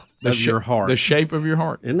shape of sh- your heart. The shape of your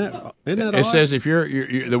heart. Isn't that It all says if you're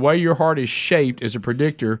the way your heart is shaped is a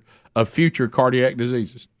predictor of future cardiac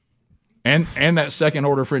diseases. And that second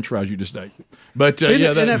order French fries you just ate. But Isn't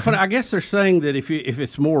yeah, that funny? I guess they're saying that if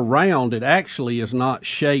it's more round, it actually is not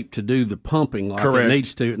shaped to do the pumping like Correct. it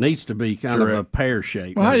needs to. It needs to be kind of a pear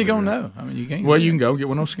shape. Well, how you going to know? I mean, you can't. well, see you it. can go get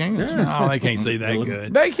one of those scans. Oh, they can't see that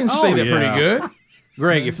good. They can see that yeah. pretty good.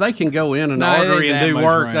 Greg, if they can go in an No, it artery ain't and that do much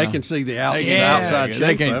work, round. they can see the They outside can't, shape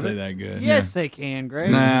they can't of see it. that good. Yes, they can,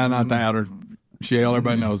 Greg. Nah, not the outer shell.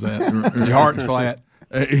 Everybody knows that. Your heart's flat.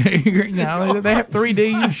 No, they have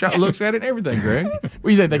 3D looks at it and everything, Greg. What do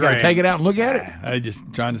you think? They got to Greg. take it out and look at it? They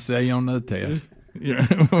just trying to sell you on another test. Yeah.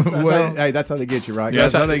 Well, hey, that's how they get you, right?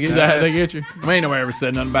 That's how they get. That's how they get you. I ain't nobody ever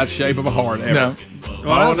said nothing about the shape of a heart ever. No.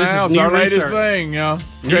 Oh, this now is it's new our latest research. thing, yo.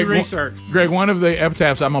 New research. Greg, one of the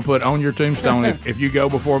epitaphs I'm gonna put on your tombstone if you go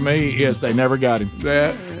before me is they never got him.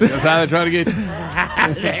 That's how they try to get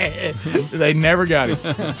you. They never got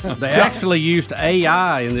him. They actually used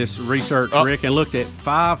AI in this research, Rick, and looked at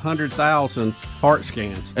 500,000 heart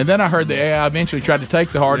scans. And then I heard the AI eventually tried to take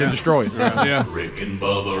the heart and destroy it. Yeah. Rick and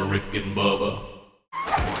Bubba, Rick and Bubba.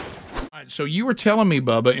 All right, so you were telling me,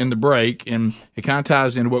 Bubba, in the break, and it kind of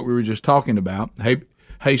ties into what we were just talking about.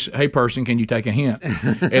 Hey, person, can you take a hint?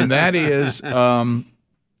 And that is Ryan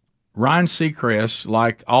Seacrest,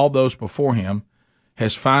 like all those before him,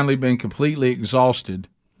 has finally been completely exhausted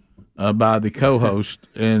by the co-host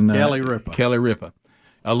and Kelly Ripa. Kelly Ripa.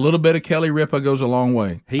 A little bit of Kelly Ripa goes a long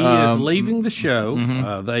way. He is leaving the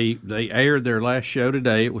show. They aired their last show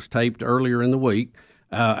today. It was taped earlier in the week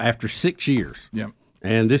after 6 years. Yeah.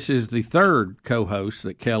 And this is the third co-host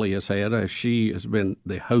that Kelly has had. She has been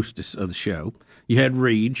the hostess of the show. You had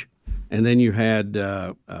Reed, and then you had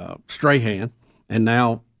Strahan, and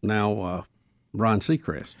now Ron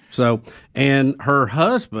Seacrest. So, and her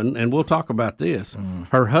husband, and we'll talk about this.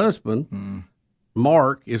 Her husband,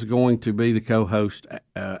 Mark, is going to be the co-host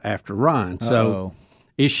after Ryan. So,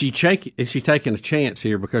 is she taking a chance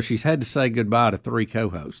here because she's had to say goodbye to 3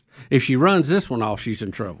 co-hosts? If she runs this one off, she's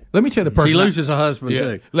in trouble. Let me tell you the person. She loses a husband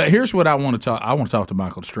too. Here's what I want to talk. I want to talk to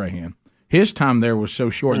Michael Strahan. His time there was so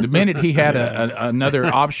short. The minute he had another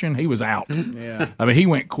option, he was out. Yeah. I mean, he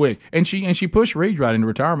went quick, and she pushed Reed right into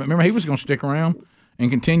retirement. Remember, he was going to stick around and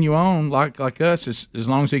continue on like us as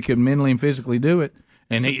long as he could mentally and physically do it.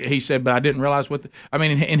 And he said, but I didn't realize what.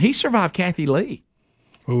 And he survived Kathy Lee.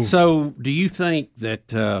 Ooh. So, do you think that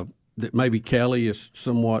that maybe Kelly is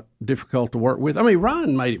somewhat difficult to work with? I mean,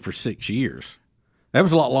 Ryan made it for 6 years. That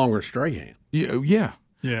was a lot longer than Strahan. Yeah.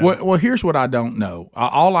 Well, here's what I don't know.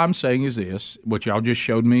 All I'm saying is this, which y'all just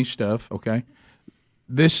showed me stuff, okay?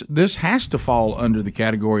 This has to fall under the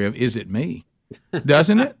category of is it me?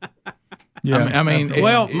 Doesn't it? Yeah. I mean,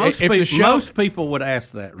 well, most people would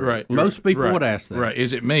ask that. Right. Most people would ask that. Right.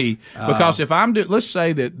 Is it me? Because if let's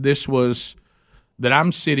say that that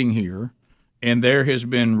I'm sitting here and there has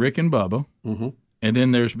been Rick and Bubba and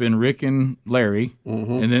then there's been Rick and Larry,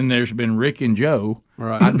 and then there's been Rick and Joe,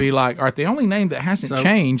 Right. I'd be like, all right, the only name that hasn't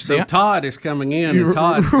changed. So Todd is coming in, and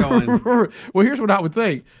Todd's going. Well, here's what I would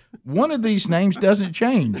think. One of these names doesn't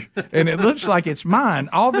change, and it looks like it's mine.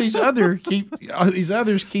 All these others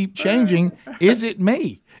keep changing. Is it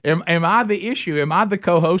me? Am I the issue? Am I the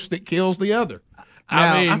co-host that kills the other?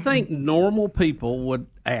 I think normal people would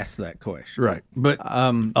ask that question, right? But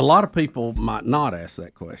a lot of people might not ask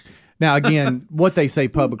that question. Now, again, what they say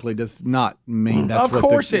publicly does not mean that's Of what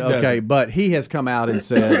course it doesn't. Okay, but he has come out and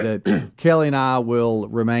said that Kelly and I will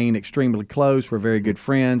remain extremely close. We're very good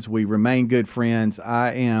friends. We remain good friends.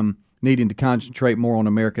 I am needing to concentrate more on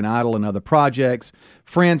American Idol and other projects.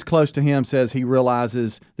 Friends close to him says he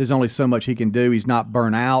realizes there's only so much he can do. He's not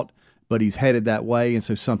burnt out, but he's headed that way, and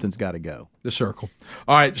so something's got to go. The circle.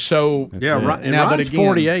 All right, so Ryan's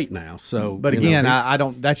 48 now. So, but again, I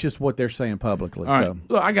don't. That's just what they're saying publicly. All right. So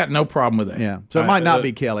Look, I got no problem with that. yeah, so it might not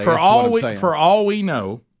be Kelly. For that's all what I'm saying. for all we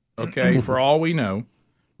know, okay. For all we know,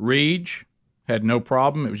 Reed had no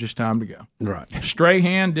problem. It was just time to go. Right.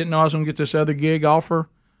 Strahan didn't know I was going to get this other gig offer.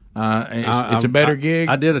 It's a better gig.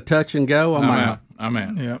 I did a touch and go. I'm out. I'm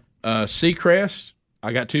out. Yep. Seacrest,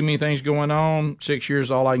 I got too many things going on. 6 years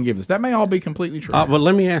is all I can give this. That may all be completely true. But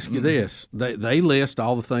let me ask you this: they list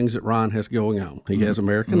all the things that Ryan has going on. He has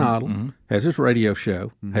American Idol, has his radio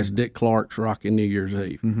show, has Dick Clark's Rockin' New Year's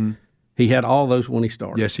Eve. He had all those when he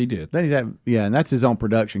started. Yes, he did. Then he's and that's his own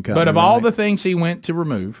production company. But of all the things he went to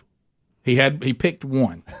remove, he picked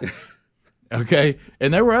one. Okay,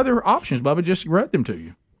 and there were other options. Bubba just read them to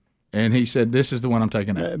you, and he said, "This is the one I'm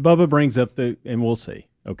taking out." Bubba brings up and we'll see.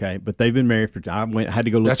 Okay, but they've been married for. Had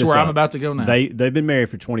to go look. That's this where up. I'm about to go now. They've been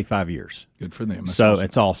married for 25 years. Good for them. That's so awesome.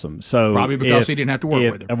 It's awesome. So probably because he didn't have to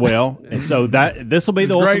work with her. Well, and so this will be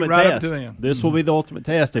the Great ultimate right up test. to them. This will be the ultimate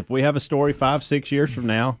test. If we have a story 5-6 years from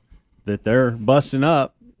now that they're busting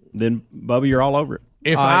up, then Bubba, you're all over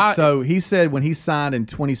it. So he said when he signed in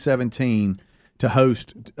 2017 to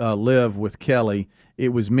host Live with Kelly, it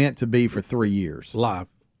was meant to be for 3 years.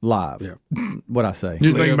 Live. Yeah. What'd I say?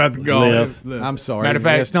 You're thinking about the golf. Live. I'm sorry. Matter of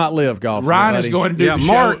fact, it's not Live Golf. Ryan is going to do the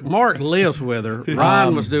show. Mark lives with her.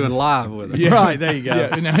 Ryan was doing live with her. Yeah. Right, there you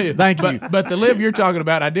go. Thank you. But the Live you're talking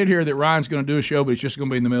about, I did hear that Ryan's going to do a show, but it's just going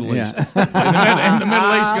to be in the Middle East. And the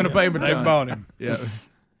Middle East is going to pay for They time. bought him. Yeah.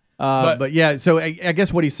 But yeah, so I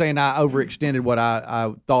guess what he's saying, I overextended what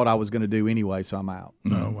I thought I was going to do anyway, so I'm out.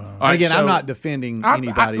 Oh, wow. And Right, again, so I'm not defending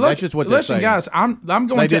anybody. look, That's just what they're saying. Listen, guys, I'm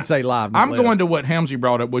going. They did say live. Not I'm live. going to what Helmsy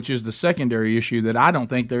brought up, which is the secondary issue that I don't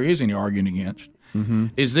think there is any arguing against.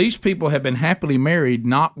 Is these people have been happily married,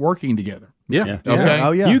 not working together. Yeah. Okay.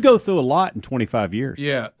 Oh yeah. You go through a lot in 25 years.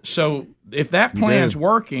 Yeah. So if that plan's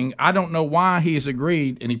working, I don't know why he's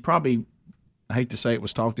agreed, and he probably, I hate to say it,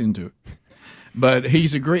 was talked into it. But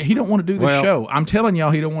he's agreed. He don't want to do this show. I'm telling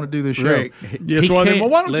y'all, he don't want to do this show. Rick, Yes, well, then,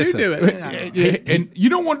 why don't you do it? And you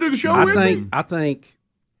don't want to do the show with me? I think.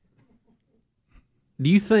 Do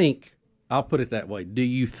you think? I'll put it that way. Do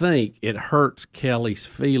you think it hurts Kelly's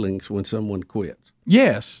feelings when someone quits?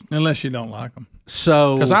 Yes, Unless you don't like them.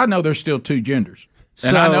 So, because I know there's still two genders,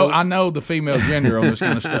 and I know the female gender on this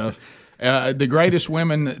kind of stuff. The greatest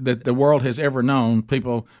women that the world has ever known,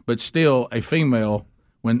 but still a female.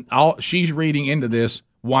 When she's reading into this,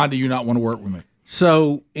 why do you not want to work with me?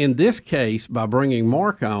 So in this case, by bringing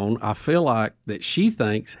Mark on, I feel like that she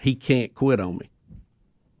thinks he can't quit on me.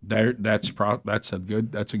 That's a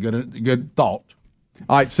good thought.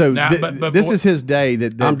 All right, so Now, this is his day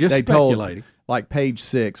that I'm just they told, speculating. like Page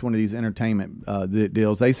 6, one of these entertainment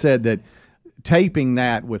deals. They said that taping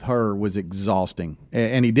that with her was exhausting,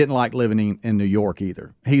 and he didn't like living in New York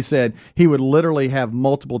either. He said he would literally have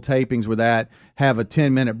multiple tapings with that, have a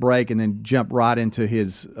 10-minute break, and then jump right into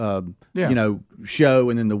his show,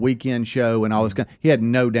 and then the weekend show and all this. He had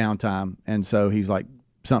no downtime, and so he's like,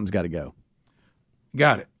 something's got to go.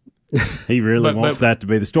 Got it. He really wants that to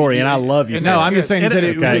be the story, and I love you. No, I'm just saying. He said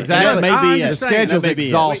it was exactly. Maybe the schedule's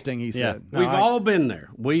exhausting. He said. We've all been there.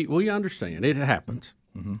 We understand it happens.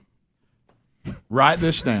 Mm-hmm. Write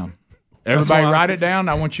this down. Everybody, write it down.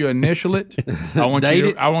 I want you to initial it. I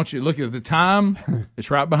want you to look at the time.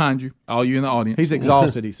 It's right behind you. All you in the audience. He's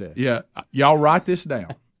exhausted. He said. Yeah, y'all write this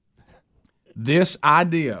down. This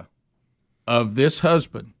idea of this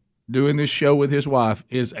husband doing this show with his wife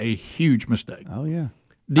is a huge mistake. Oh yeah.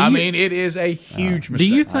 It is a huge mistake.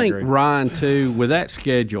 Do you think Ryan too, with that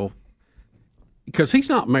schedule, because he's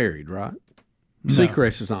not married, right?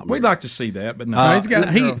 Seacrest is not married. We'd like to see that, but no.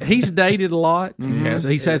 He's dated a lot. Yes.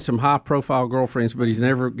 He's had some high-profile girlfriends, but he's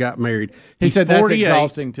never got married. He He's said that's 48.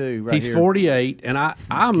 exhausting, too, right He's here. 48, and I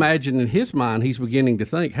imagine in his mind he's beginning to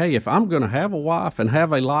think, hey, if I'm going to have a wife and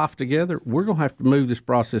have a life together, we're going to have to move this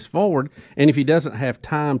process forward. And if he doesn't have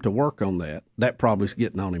time to work on that, that probably is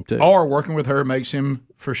getting on him, too. Or working with her makes him,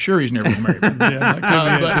 for sure, he's never been married.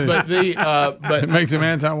 But it makes him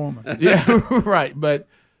anti-woman. Yeah, right.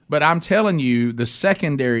 But I'm telling you, the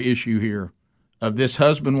secondary issue here of this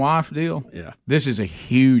husband-wife deal, this is a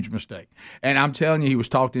huge mistake. And I'm telling you, he was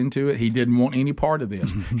talked into it. He didn't want any part of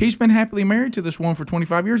this. He's been happily married to this woman for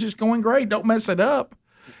 25 years. It's going great. Don't mess it up.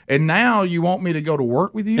 And now you want me to go to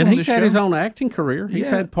work with you and on he's this had show? his own acting career. He's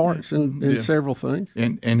had parts in several things.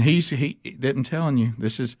 And he didn't telling you,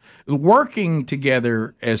 this is working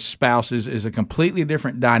together as spouses is a completely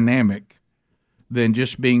different dynamic than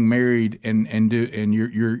just being married and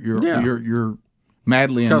you're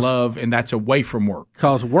madly in love, and that's away from work.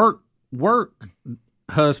 Because work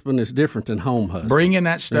husband is different than home husband. Bringing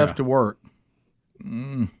that stuff to work,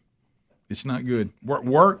 it's not good.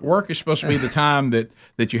 Work is supposed to be the time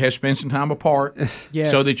that you have spent some time apart,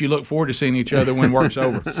 so that you look forward to seeing each other when work's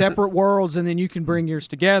over. Separate worlds, and then you can bring yours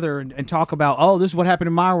together and talk about, oh, this is what happened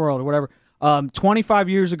in my world or whatever. 25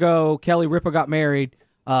 years ago, Kelly Ripa got married.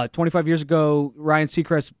 25 years ago, Ryan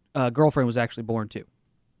Seacrest's girlfriend was actually born too.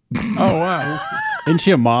 Oh, wow. Isn't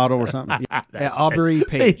she a model or something? Yeah, Aubrey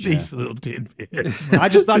Page. These little tidbits. I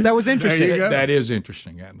just thought that was interesting. That is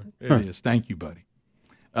interesting, Adler. It is. Thank you, buddy.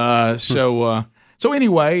 So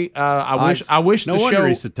anyway, I wish no the wonder show.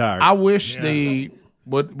 he's so tired. I wish the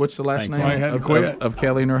what's the last name of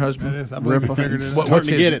Kelly and her husband? It is. I believe you figured it out. What's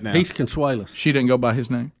to his? get it now. He's Consuelos. She didn't go by his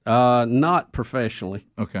name. Not professionally.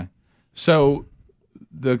 Okay, so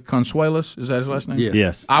the Consuelos, is that his last name?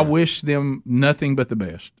 Yes. I wish them nothing but the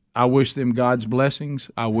best. I wish them God's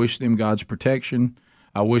blessings. I wish them God's protection.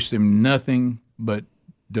 I wish them nothing but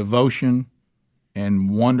devotion and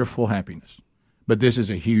wonderful happiness. But this is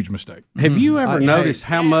a huge mistake. Have you ever noticed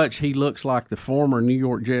how much he looks like the former New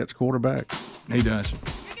York Jets quarterback? He does.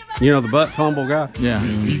 You know, the butt fumble guy? Yeah.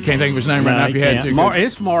 You can't think of his name right now if you had to.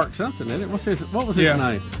 It's Mark something, isn't it? What was his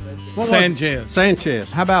name? Sanchez.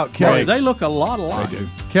 How about Kelly? They look a lot alike. They do.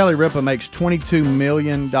 Kelly Ripa makes $22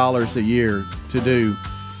 million a year to do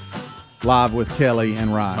Live with Kelly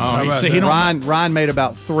and Ryan. Ryan made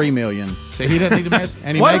about $3 million. So he doesn't need to mess.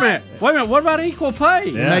 And wait a minute. What about equal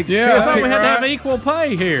pay? I thought we had to have equal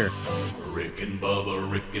pay here. Rick and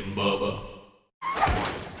Bubba.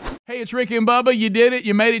 Hey, it's Rick and Bubba. You did it.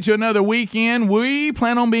 You made it to another weekend. We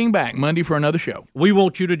plan on being back Monday for another show. We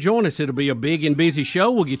want you to join us. It'll be a big and busy show.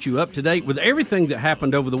 We'll get you up to date with everything that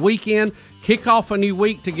happened over the weekend. Kick off a new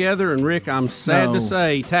week together. And, Rick, I'm sad to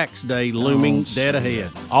say, tax day looming dead ahead.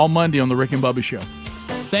 All Monday on the Rick and Bubba Show.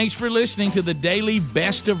 Thanks for listening to the daily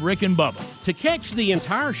best of Rick and Bubba. To catch the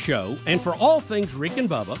entire show and for all things Rick and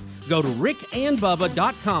Bubba, go to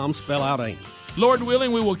rickandbubba.com, spell out AIM. Lord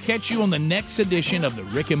willing, we will catch you on the next edition of the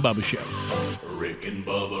Rick and Bubba Show. Rick and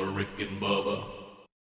Bubba.